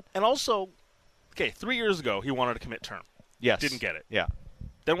year yet? And also, 3 years ago, he wanted to commit term. Yes. Didn't get it. Yeah.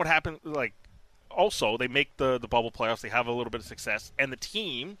 Then what happened, also, they make the bubble playoffs. They have a little bit of success. And the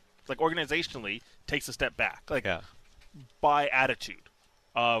team, organizationally, takes a step back. By attitude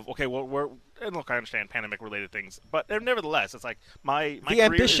of, okay, well, and look, I understand pandemic-related things, but nevertheless, it's my the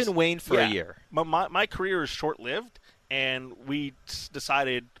ambition waned for a year. My career is short-lived, and we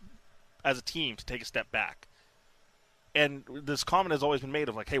decided as a team to take a step back. And this comment has always been made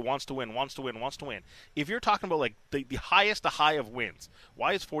of hey, wants to win. If you're talking about the highest high of wins,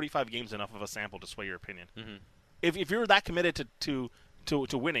 why is 45 games enough of a sample to sway your opinion? Mm-hmm. If you're that committed to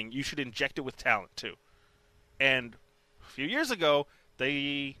winning, you should inject it with talent too. And a few years ago,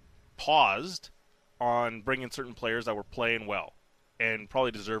 they paused on bringing certain players that were playing well and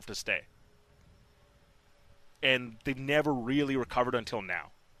probably deserved to stay. And they've never really recovered until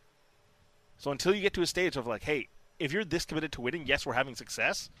now. So until you get to a stage of hey, if you're this committed to winning, yes, we're having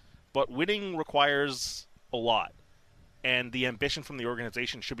success, but winning requires a lot. And the ambition from the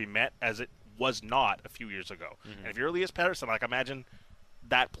organization should be met as it was not a few years ago. Mm-hmm. And if you're Elias Pettersson, imagine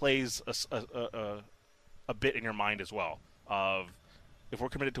that plays a bit in your mind as well of if we're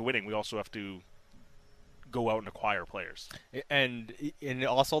committed to winning, we also have to go out and acquire players. And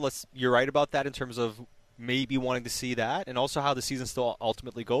also, you're right about that in terms of maybe wanting to see that, and also how the season still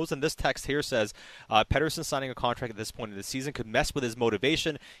ultimately goes. And this text here says, Pettersson signing a contract at this point in the season could mess with his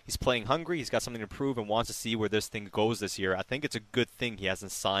motivation. He's playing hungry. He's got something to prove and wants to see where this thing goes this year. I think it's a good thing he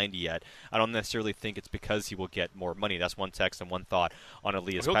hasn't signed yet. I don't necessarily think it's because he will get more money. That's one text and one thought on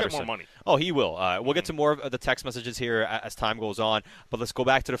Elias Pettersson. He'll get more money. Oh, he will. We'll get to more of the text messages here as time goes on, but let's go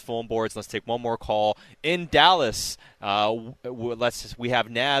back to the phone boards. Let's take one more call. In Dallas, we have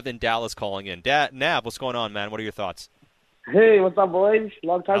Nav in Dallas calling in. Nav, what's going on, man? What are your thoughts? Hey, what's up, boys?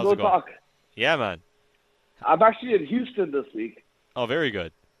 Long time How's no it going? talk. Yeah, man. I'm actually in Houston this week. Oh, very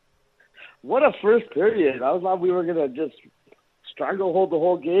good. What a first period. I thought we were going to just stranglehold the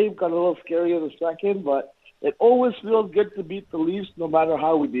whole game. Got a little scary in the second, but it always feels good to beat the Leafs no matter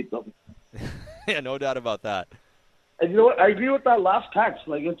how we beat them. Yeah, no doubt about that. And you know what? I agree with that last text.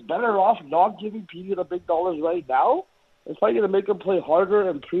 Like, it's better off not giving Petey the big dollars right now. It's probably going to make him play harder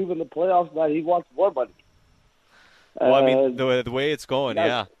and prove in the playoffs that he wants more money. Well, I mean, the way it's going,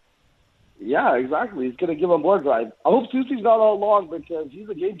 yeah. Yeah, exactly. He's going to give him more drive. I hope Susie's not all long because he's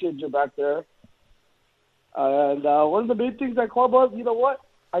a game changer back there. And one of the main things I call about, you know what?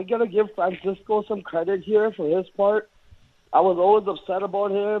 I got to give Francisco some credit here for his part. I was always upset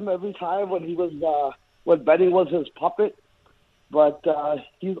about him every time when he was when Benny was his puppet. But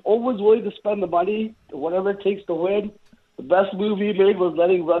he's always willing to spend the money, whatever it takes to win. The best move he made was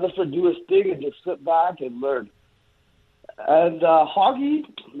letting Rutherford do his thing and just sit back and learn. And Hoggy,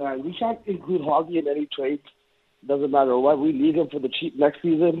 man, we can't include Hoggy in any trades. Doesn't matter what. We need him for the cheap next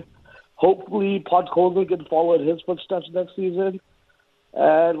season. Hopefully, Podkolzin can follow in his footsteps next season.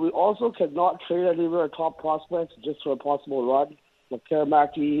 And we also cannot trade any of our top prospects just for a possible run. Like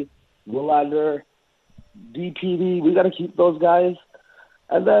Karamaki, Willander, DPD, we got to keep those guys.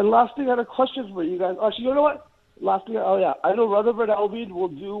 And then last thing, I had a question for you guys. Actually, you know what? Last thing, I know Rutherford Alvin will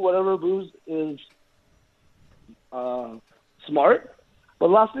do whatever moves is smart. But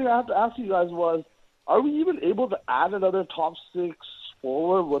last thing I have to ask you guys was, are we even able to add another top six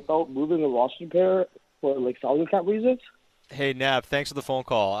forward without moving a roster pair for like salary cap reasons? Hey, Nav, thanks for the phone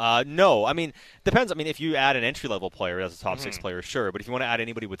call. No, I mean, depends. I mean, if you add an entry-level player as a top six player, sure. But if you want to add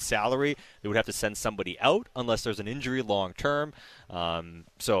anybody with salary, they would have to send somebody out unless there's an injury long-term.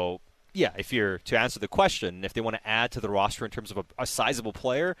 So, yeah, to answer the question, if they want to add to the roster in terms of a sizable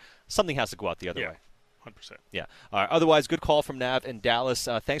player, something has to go out the other way. 100%. Yeah. Otherwise, good call from Nav in Dallas.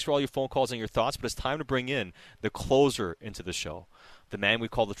 Thanks for all your phone calls and your thoughts, but it's time to bring in the closer into the show, the man we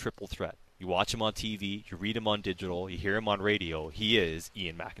call the triple threat. You watch him on TV, you read him on digital, you hear him on radio. He is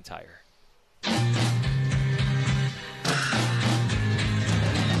Ian McIntyre. Do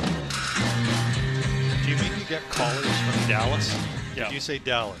you mean you get callers from Dallas? Yeah. Did you say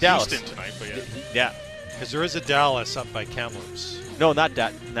Dallas? Dallas. Houston tonight, but yeah. Yeah. Because there is a Dallas up by Kamloops. No, not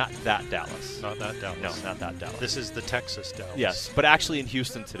that Dallas. Not that Dallas. No, not that Dallas. This is the Texas Dallas. Yes, but actually in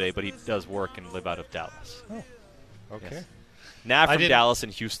Houston today, but he does work and live out of Dallas. Oh, okay. Yes. Nav from Dallas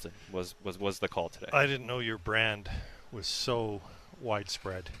and Houston was the call today. I didn't know your brand was so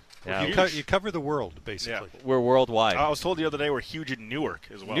widespread. Yeah. You cover the world, basically. Yeah. We're worldwide. I was told the other day we're huge in Newark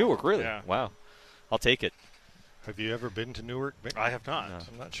as well. Newark, really? Yeah. Wow. I'll take it. Have you ever been to Newark? I have not. No.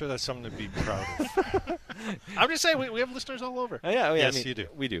 I'm not sure that's something to be proud of. I'm just saying we have listeners all over. Yeah, yes, I mean, you do.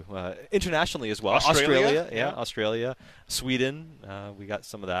 We do. Internationally as well. Australia? Australia. Sweden, we got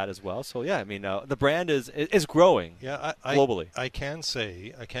some of that as well. So, yeah, I mean, the brand is growing globally. I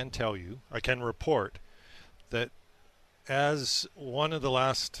can tell you, I can report that as one of the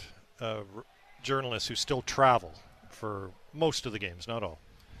last journalists who still travel for most of the games, not all,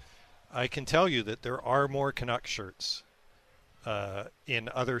 I can tell you that there are more Canuck shirts in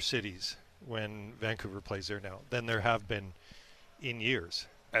other cities when Vancouver plays there now than there have been in years.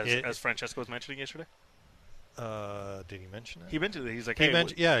 As Francesco was mentioning yesterday? Did he mention that? He mentioned it. He's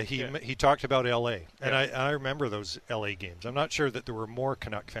like, he talked about L.A. And I remember those L.A. games. I'm not sure that there were more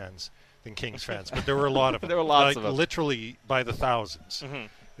Canuck fans than Kings fans, but there were a lot of them. There were lots of them. Literally by the thousands.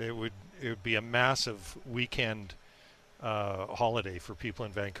 Mm-hmm. It would be a massive weekend holiday for people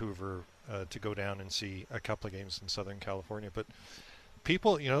in Vancouver to go down and see a couple of games in Southern California. But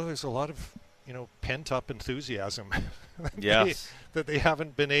people, there's a lot of, pent-up enthusiasm that they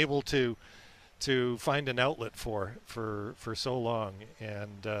haven't been able to find an outlet for so long.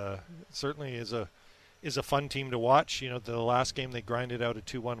 And certainly is a fun team to watch. The last game they grinded out a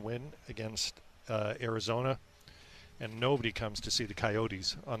 2-1 win against Arizona, and nobody comes to see the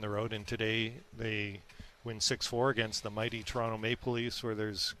Coyotes on the road. And today they win 6-4 against the mighty Toronto Maple Leafs, where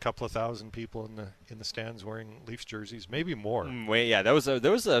there's a couple of thousand people in the stands wearing Leafs jerseys, maybe more. There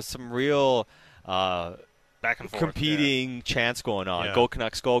was some real back and forth, competing chants going on. Yeah. Go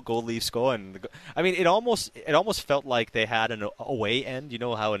Canucks, go Leafs, go. I mean, it almost felt like they had an away end. You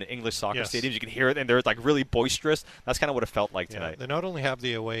know how in English soccer Yes. stadiums you can hear it, and they're like really boisterous. That's kind of what it felt like tonight. They not only have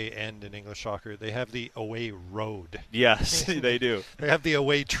the away end in English soccer, they have the away road. Yes, they do. They have the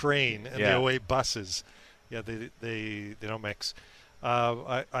away train and the Yeah. away buses. Yeah, they don't mix.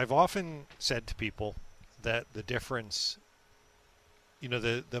 I've often said to people that the difference,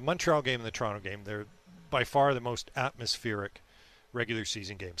 the Montreal game and the Toronto game, they're by far the most atmospheric regular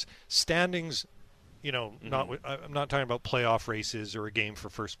season games. Standings, I'm not talking about playoff races or a game for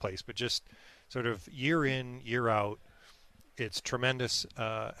first place, but just sort of year in, year out, it's tremendous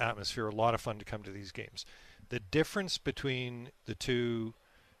atmosphere, a lot of fun to come to these games. The difference between the two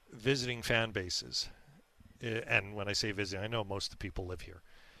visiting fan bases, and when I say visiting, I know most of the people live here,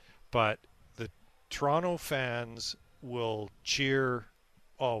 but the Toronto fans will cheer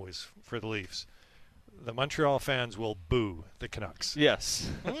always for the Leafs. The Montreal fans will boo the Canucks. Yes.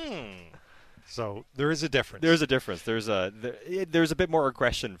 So there is a difference. There's a difference. There's a bit more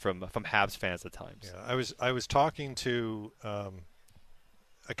aggression from Habs fans at times. Yeah, I was talking to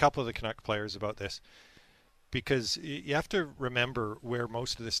a couple of the Canuck players about this, because you have to remember where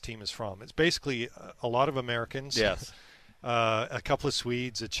most of this team is from. It's basically a lot of Americans. Yes. A couple of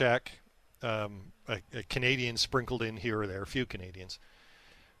Swedes, a Czech, a Canadian sprinkled in here or there, a few Canadians.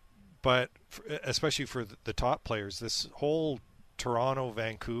 But especially for the top players, this whole Toronto,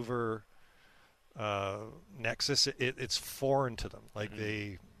 Vancouver nexus, it's foreign to them. Like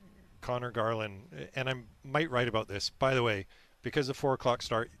Connor Garland, and I might write about this, by the way, because of 4 o'clock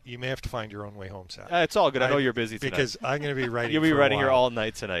start, you may have to find your own way home, Sat. It's all good. I know you're busy tonight. Because I'm going to be writing. You'll be for a writing here while. all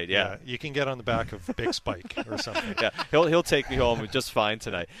night tonight. Yeah. You can get on the back of Big Spike or something. Yeah, he'll take me home just fine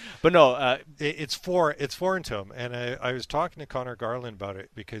tonight. But no, it's foreign to him. And I was talking to Connor Garland about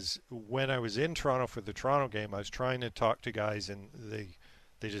it, because when I was in Toronto for the Toronto game, I was trying to talk to guys, and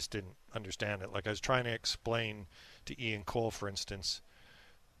they just didn't understand it. Like, I was trying to explain to Ian Cole, for instance.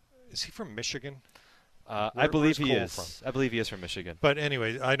 Is he from Michigan? I believe he is. From? I believe he is from Michigan. But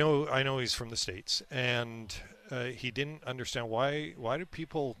anyway, I know he's from the States, and he didn't understand why do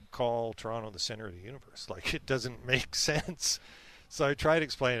people call Toronto the center of the universe? Like, it doesn't make sense. So I tried to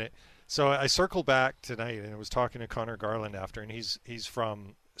explain it. So I circled back tonight, and I was talking to Connor Garland after, and he's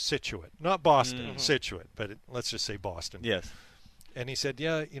from Scituate, not Boston, Scituate, but let's just say Boston. Yes. And he said,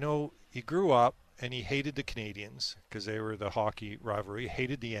 he grew up and he hated the Canadians because they were the hockey rivalry,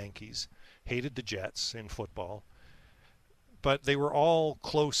 hated the Yankees, hated the Jets in football, but they were all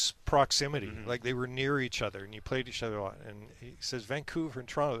close proximity. Like, they were near each other, and you played each other a lot. And he says Vancouver and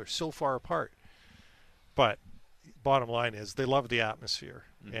Toronto, they're so far apart. But bottom line is they love the atmosphere,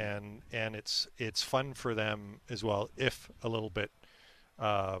 and it's fun for them as well, if a little bit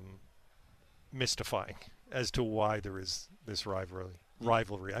mystifying as to why there is this rivalry.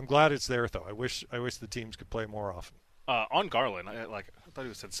 I'm glad it's there, though. I wish the teams could play more often. On Garland, I thought he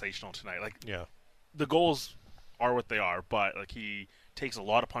was sensational tonight. Yeah, the goals are what they are, but he takes a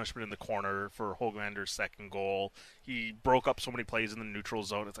lot of punishment in the corner for Hoaglander's second goal. He broke up so many plays in the neutral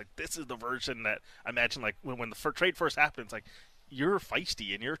zone. It's like, this is the version that I imagine, like, when the trade first happened, it's like, you're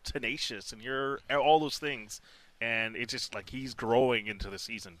feisty and you're tenacious and you're all those things. And it's just like he's growing into the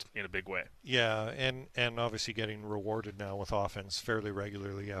season in a big way. Yeah, and obviously getting rewarded now with offense fairly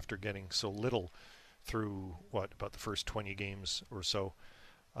regularly after getting so little through, about the first 20 games or so.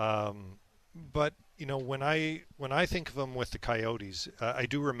 But, when I think of him with the Coyotes, I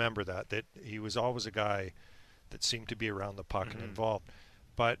do remember that he was always a guy that seemed to be around the puck and involved.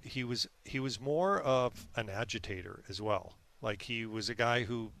 But he was more of an agitator as well. Like, he was a guy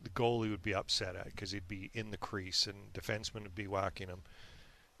who the goalie would be upset at because he'd be in the crease and defensemen would be whacking him.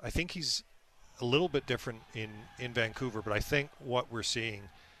 I think he's a little bit different in Vancouver, but I think what we're seeing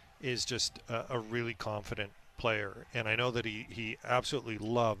is just a really confident player. And I know that he absolutely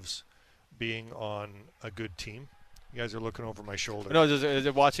loves being on a good team. You guys are looking over my shoulder. No,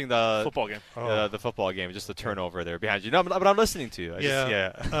 just watching the football game. The football game, just the turnover there behind you. No, but I'm listening to you.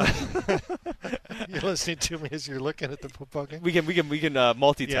 You're listening to me as you're looking at the football game. We can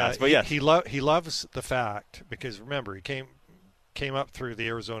multitask. Yeah, but yes, he loves the fact, because remember, he came up through the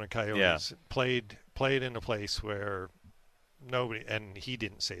Arizona Coyotes, played in a place where nobody, and he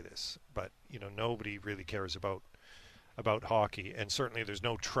didn't say this, but nobody really cares about hockey, and certainly there's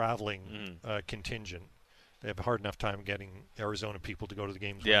no traveling contingent. They have a hard enough time getting Arizona people to go to the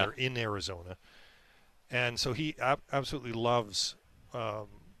games when they're in Arizona. And so he absolutely loves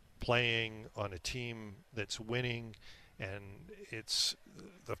playing on a team that's winning, and it's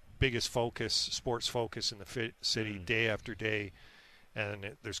the biggest sports focus in the city day after day.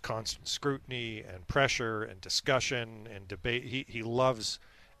 and there's constant scrutiny and pressure and discussion and debate. He loves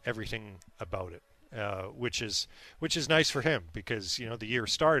everything about it, which is nice for him, because the year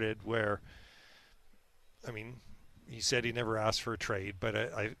started where, I mean, he said he never asked for a trade, but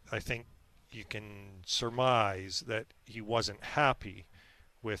I think you can surmise that he wasn't happy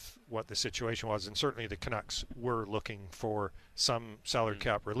with what the situation was, and certainly the Canucks were looking for some salary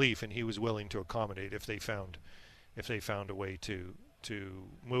cap relief, and he was willing to accommodate if they found a way to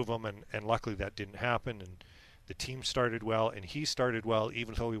move him, and luckily that didn't happen, and the team started well, and he started well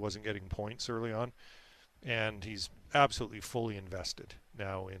even though he wasn't getting points early on, and he's absolutely fully invested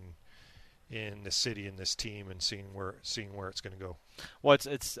now in the city and this team, and seeing where it's going to go. Well,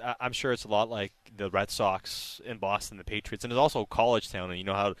 it's I'm sure it's a lot like the Red Sox in Boston, the Patriots, and it's also college town, and you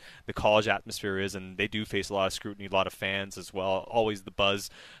know how the college atmosphere is, and they do face a lot of scrutiny, a lot of fans as well, always the buzz.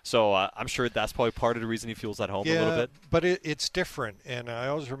 So I'm sure that's probably part of the reason he feels at home a little bit. But it's different, and I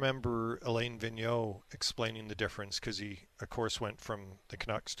always remember Alain Vigneault explaining the difference, because he, of course, went from the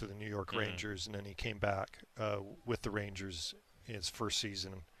Canucks to the New York Rangers, and then he came back with the Rangers in his first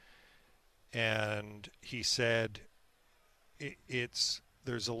season. And he said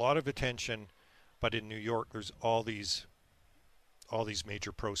there's a lot of attention, but in New York there's all these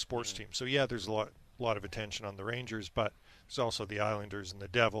major pro sports teams. So yeah, there's a lot of attention on the Rangers, but there's also the Islanders and the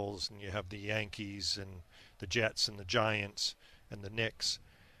Devils, and you have the Yankees and the Jets and the Giants and the Knicks.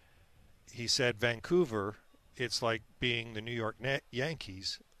 He said Vancouver, it's like being the New York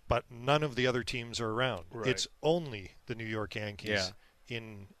Yankees, but none of the other teams are around. Right. It's only the New York Yankees. Yeah.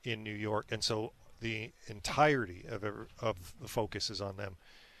 In New York, and so the entirety of the focus is on them.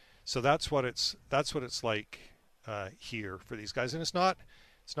 So that's what it's like here for these guys, and it's not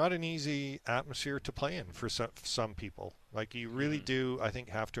an easy atmosphere to play in for some people. Like, you really do, I think,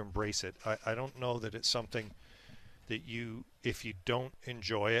 have to embrace it. I don't know that it's something that if you don't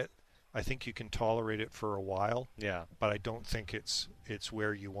enjoy it, I think you can tolerate it for a while. Yeah. But I don't think it's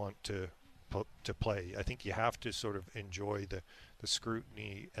where you want to play. I think you have to sort of enjoy the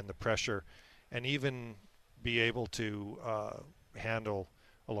scrutiny and the pressure, and even be able to handle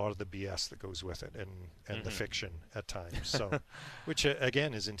a lot of the BS that goes with it, and the fiction at times. So, which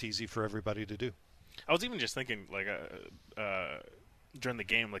again isn't easy for everybody to do. I was even just thinking, like, during the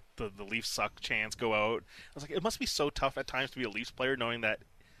game, like the Leafs suck chants go out. I was like, it must be so tough at times to be a Leafs player, knowing that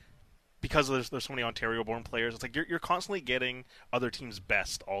because there's so many Ontario-born players. It's like you're constantly getting other teams'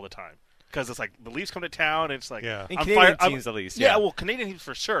 best all the time. Because it's like the Leafs come to town, and it's like, in Canadian teams at least. Yeah, well, Canadian teams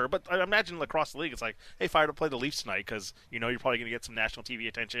for sure. But I imagine across the league, it's like, hey, fired to play the Leafs tonight, because you're probably going to get some national TV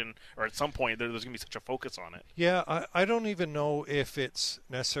attention, or at some point there's going to be such a focus on it. Yeah, I don't even know if it's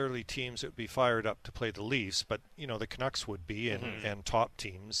necessarily teams that would be fired up to play the Leafs, but the Canucks would be, and top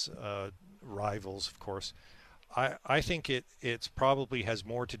teams, rivals, of course. I think it's probably has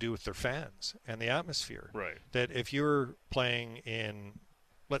more to do with their fans and the atmosphere. Right. That if you're playing in,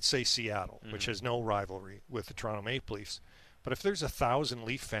 let's say, Seattle, which has no rivalry with the Toronto Maple Leafs, but if there's 1,000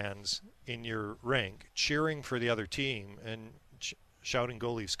 Leaf fans in your rink cheering for the other team and shouting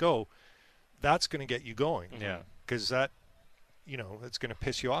 "Go Leafs, go," that's going to get you going. Yeah. Because that, it's going to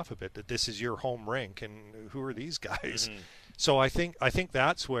piss you off a bit, that this is your home rink and who are these guys? So I think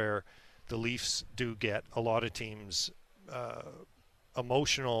that's where the Leafs do get a lot of teams'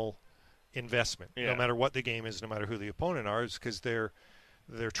 emotional investment, no matter what the game is, no matter who the opponent are, is because their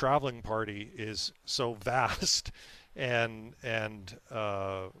traveling party is so vast and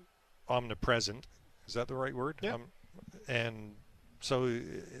omnipresent. Is that the right word? Yeah. And so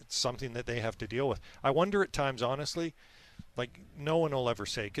it's something that they have to deal with. I wonder at times, honestly, like, no one will ever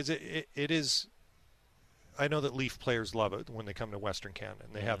say, because it is. I know that Leaf players love it when they come to Western Canada,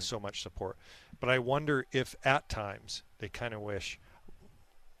 and they have so much support. But I wonder if at times they kind of wish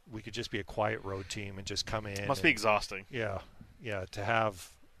we could just be a quiet road team and just come in. It must be exhausting. Yeah, to have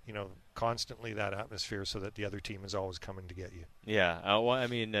constantly that atmosphere, so that the other team is always coming to get you. Yeah, well, I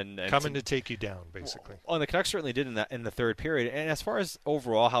mean, and coming to take you down, basically. Well, and the Canucks certainly did in the third period. And as far as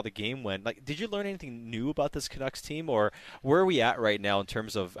overall how the game went, like, did you learn anything new about this Canucks team, or where are we at right now in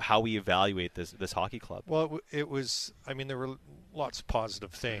terms of how we evaluate this hockey club? Well, it was. I mean, there were lots of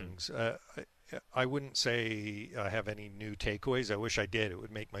positive things. I wouldn't say I have any new takeaways. I wish I did. It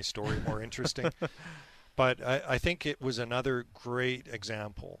would make my story more interesting. But I think it was another great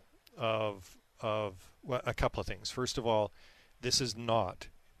example of a couple of things. First of all, this is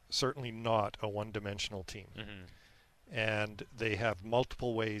certainly not a one-dimensional team. And they have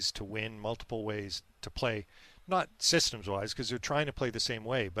multiple ways to win, multiple ways to play, not systems-wise, because they're trying to play the same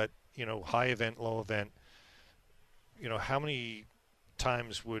way, but, high event, low event. How many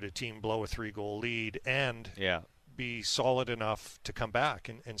times would a team blow a 3-goal lead and be solid enough to come back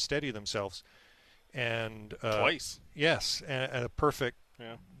and steady themselves. And twice. Yes, and the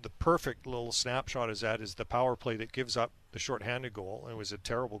perfect little snapshot is the power play that gives up the shorthanded goal. It was a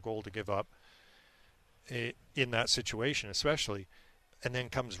terrible goal to give up in that situation, especially, and then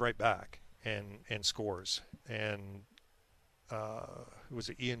comes right back and scores. And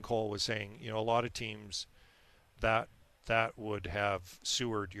Ian Cole was saying, a lot of teams that would have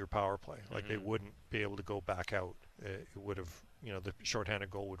sewered your power play, like they wouldn't be able to go back out. It would have, the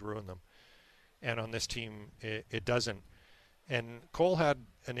shorthanded goal would ruin them. And on this team, it doesn't. And Cole had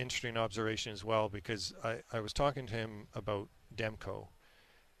an interesting observation as well, because I was talking to him about Demko.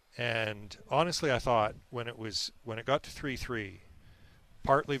 And honestly, I thought when it got to 3-3,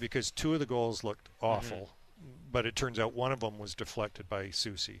 partly because two of the goals looked awful, but it turns out one of them was deflected by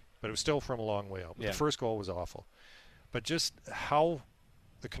Soucy. But it was still from a long way out. But the first goal was awful. But just how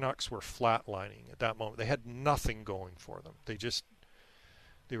the Canucks were flatlining at that moment. They had nothing going for them.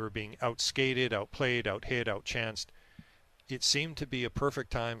 They were being outskated, outplayed, outhit, outchanced. It seemed to be a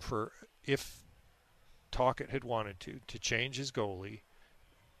perfect time for, if Tocchet had wanted to change his goalie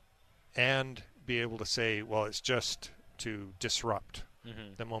and be able to say, well, it's just to disrupt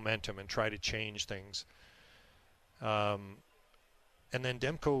the momentum and try to change things. And then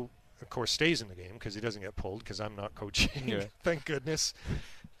Demko, of course, stays in the game because he doesn't get pulled because I'm not coaching, thank goodness.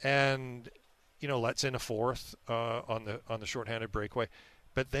 And, lets in a fourth on the shorthanded breakaway,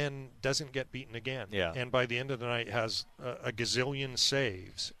 but then doesn't get beaten again. Yeah. And by the end of the night has a gazillion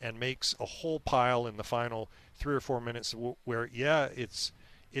saves and makes a whole pile in the final 3 or 4 minutes where,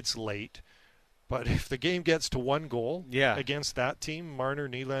 it's late. But if the game gets to one goal against that team, Marner,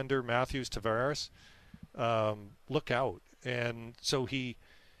 Nylander, Matthews, Tavares, look out. And so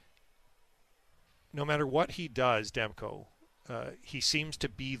no matter what he does, Demko, he seems to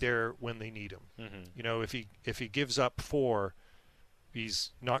be there when they need him. If he gives up 4,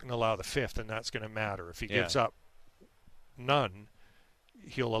 he's not going to allow the 5th, and that's going to matter. If he gives up none,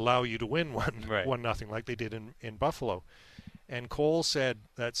 he'll allow you to win 1-0 like they did in Buffalo. And Cole said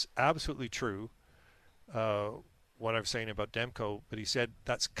that's absolutely true, what I was saying about Demko, but he said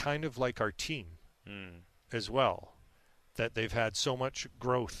that's kind of like our team as well, that they've had so much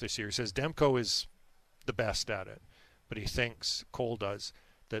growth this year. He says Demko is the best at it, but he thinks, Cole does,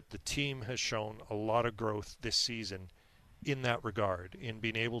 that the team has shown a lot of growth this season in that regard, in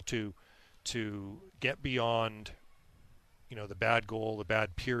being able to get beyond, the bad goal, the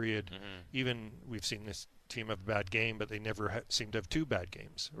bad period. Even we've seen this team have a bad game, but they never seem to have 2 bad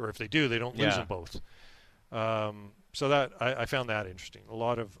games. Or if they do, they don't lose them both. So that I found that interesting. A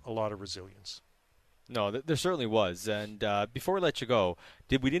lot of resilience. No, there certainly was. And before we let you go,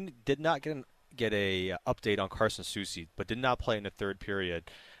 did not get a update on Carson Soucy, but did not play in the third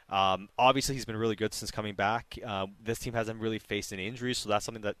period. Obviously, he's been really good since coming back. This team hasn't really faced any injuries, so that's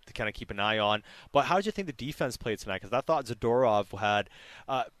something that to kind of keep an eye on. But how did you think the defense played tonight? Because I thought Zadorov had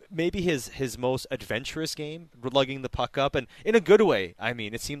maybe his most adventurous game, lugging the puck up, and in a good way. I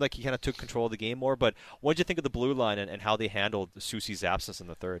mean, it seemed like he kind of took control of the game more. But what did you think of the blue line and how they handled Soucy's absence in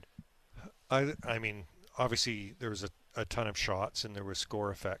the third? I mean, obviously there was a ton of shots, and there was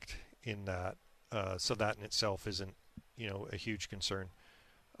score effect in that. So that in itself isn't, a huge concern.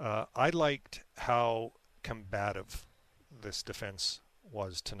 I liked how combative this defense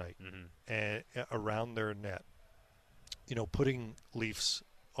was tonight and around their net. Putting Leafs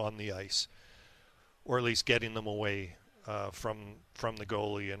on the ice, or at least getting them away from the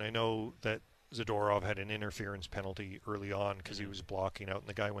goalie. And I know that Zadorov had an interference penalty early on because he was blocking out, and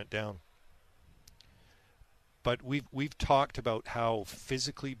the guy went down. But we've talked about how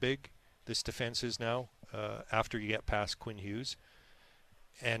physically big this defense is now after you get past Quinn Hughes.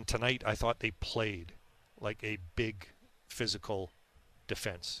 And tonight I thought they played like a big physical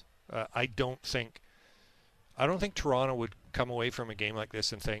defense. I don't think Toronto would come away from a game like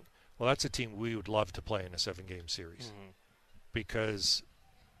this and think, well, that's a team we would love to play in a 7-game series. Because,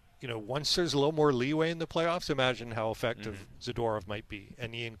 once there's a little more leeway in the playoffs, imagine how effective Zadorov might be.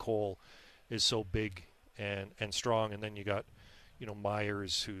 And Ian Cole is so big and strong. And then you got,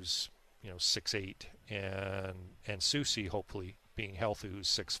 Myers, who's, 6'8", and Soucy, hopefully, being healthy, who's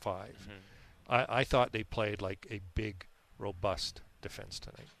 6'5". I thought they played like a big, robust defense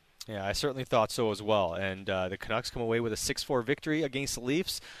tonight. Yeah, I certainly thought so as well. And the Canucks come away with a 6-4 victory against the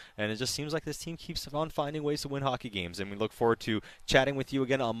Leafs. And it just seems like this team keeps on finding ways to win hockey games. And we look forward to chatting with you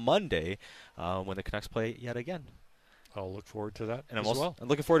again on Monday when the Canucks play yet again. I'll look forward to that And as I'm well. I'm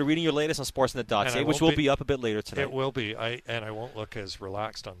looking forward to reading your latest on Sportsnet.ca, which will be up a bit later tonight. It will be. I won't look as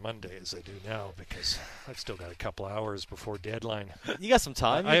relaxed on Monday as I do now because I've still got a couple hours before deadline. You got some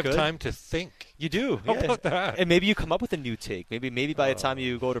time. I have time to think. You do. How yeah. about that? And maybe you come up with a new take. Maybe by the time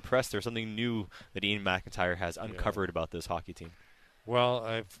you go to press, there's something new that Ian McIntyre has uncovered about this hockey team.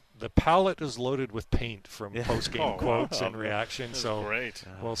 Well, the palette is loaded with paint from post-game quotes and reactions. So great.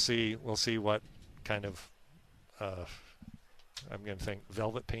 We'll see what kind of. I'm going to think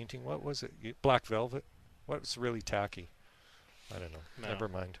velvet painting. What was it? Black velvet? What's really tacky? I don't know. No. Never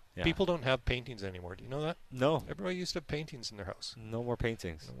mind. Yeah. People don't have paintings anymore. Do you know that? No. Everybody used to have paintings in their house. No more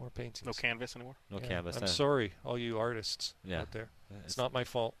paintings. No more paintings. No canvas anymore? No canvas. I'm sorry, all you artists out there. It's not my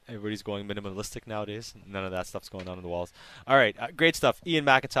fault. Everybody's going minimalistic nowadays. None of that stuff's going on the walls. All right, great stuff. Ian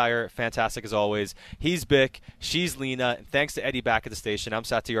McIntyre, fantastic as always. He's Bick. She's Lena. And thanks to Eddie back at the station. I'm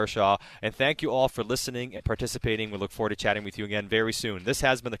Satyar Shah. And thank you all for listening and participating. We look forward to chatting with you again very soon. This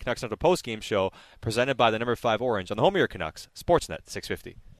has been the Canucks Central Postgame Show presented by the number 5 Orange on the home of your Canucks, Sportsnet 650.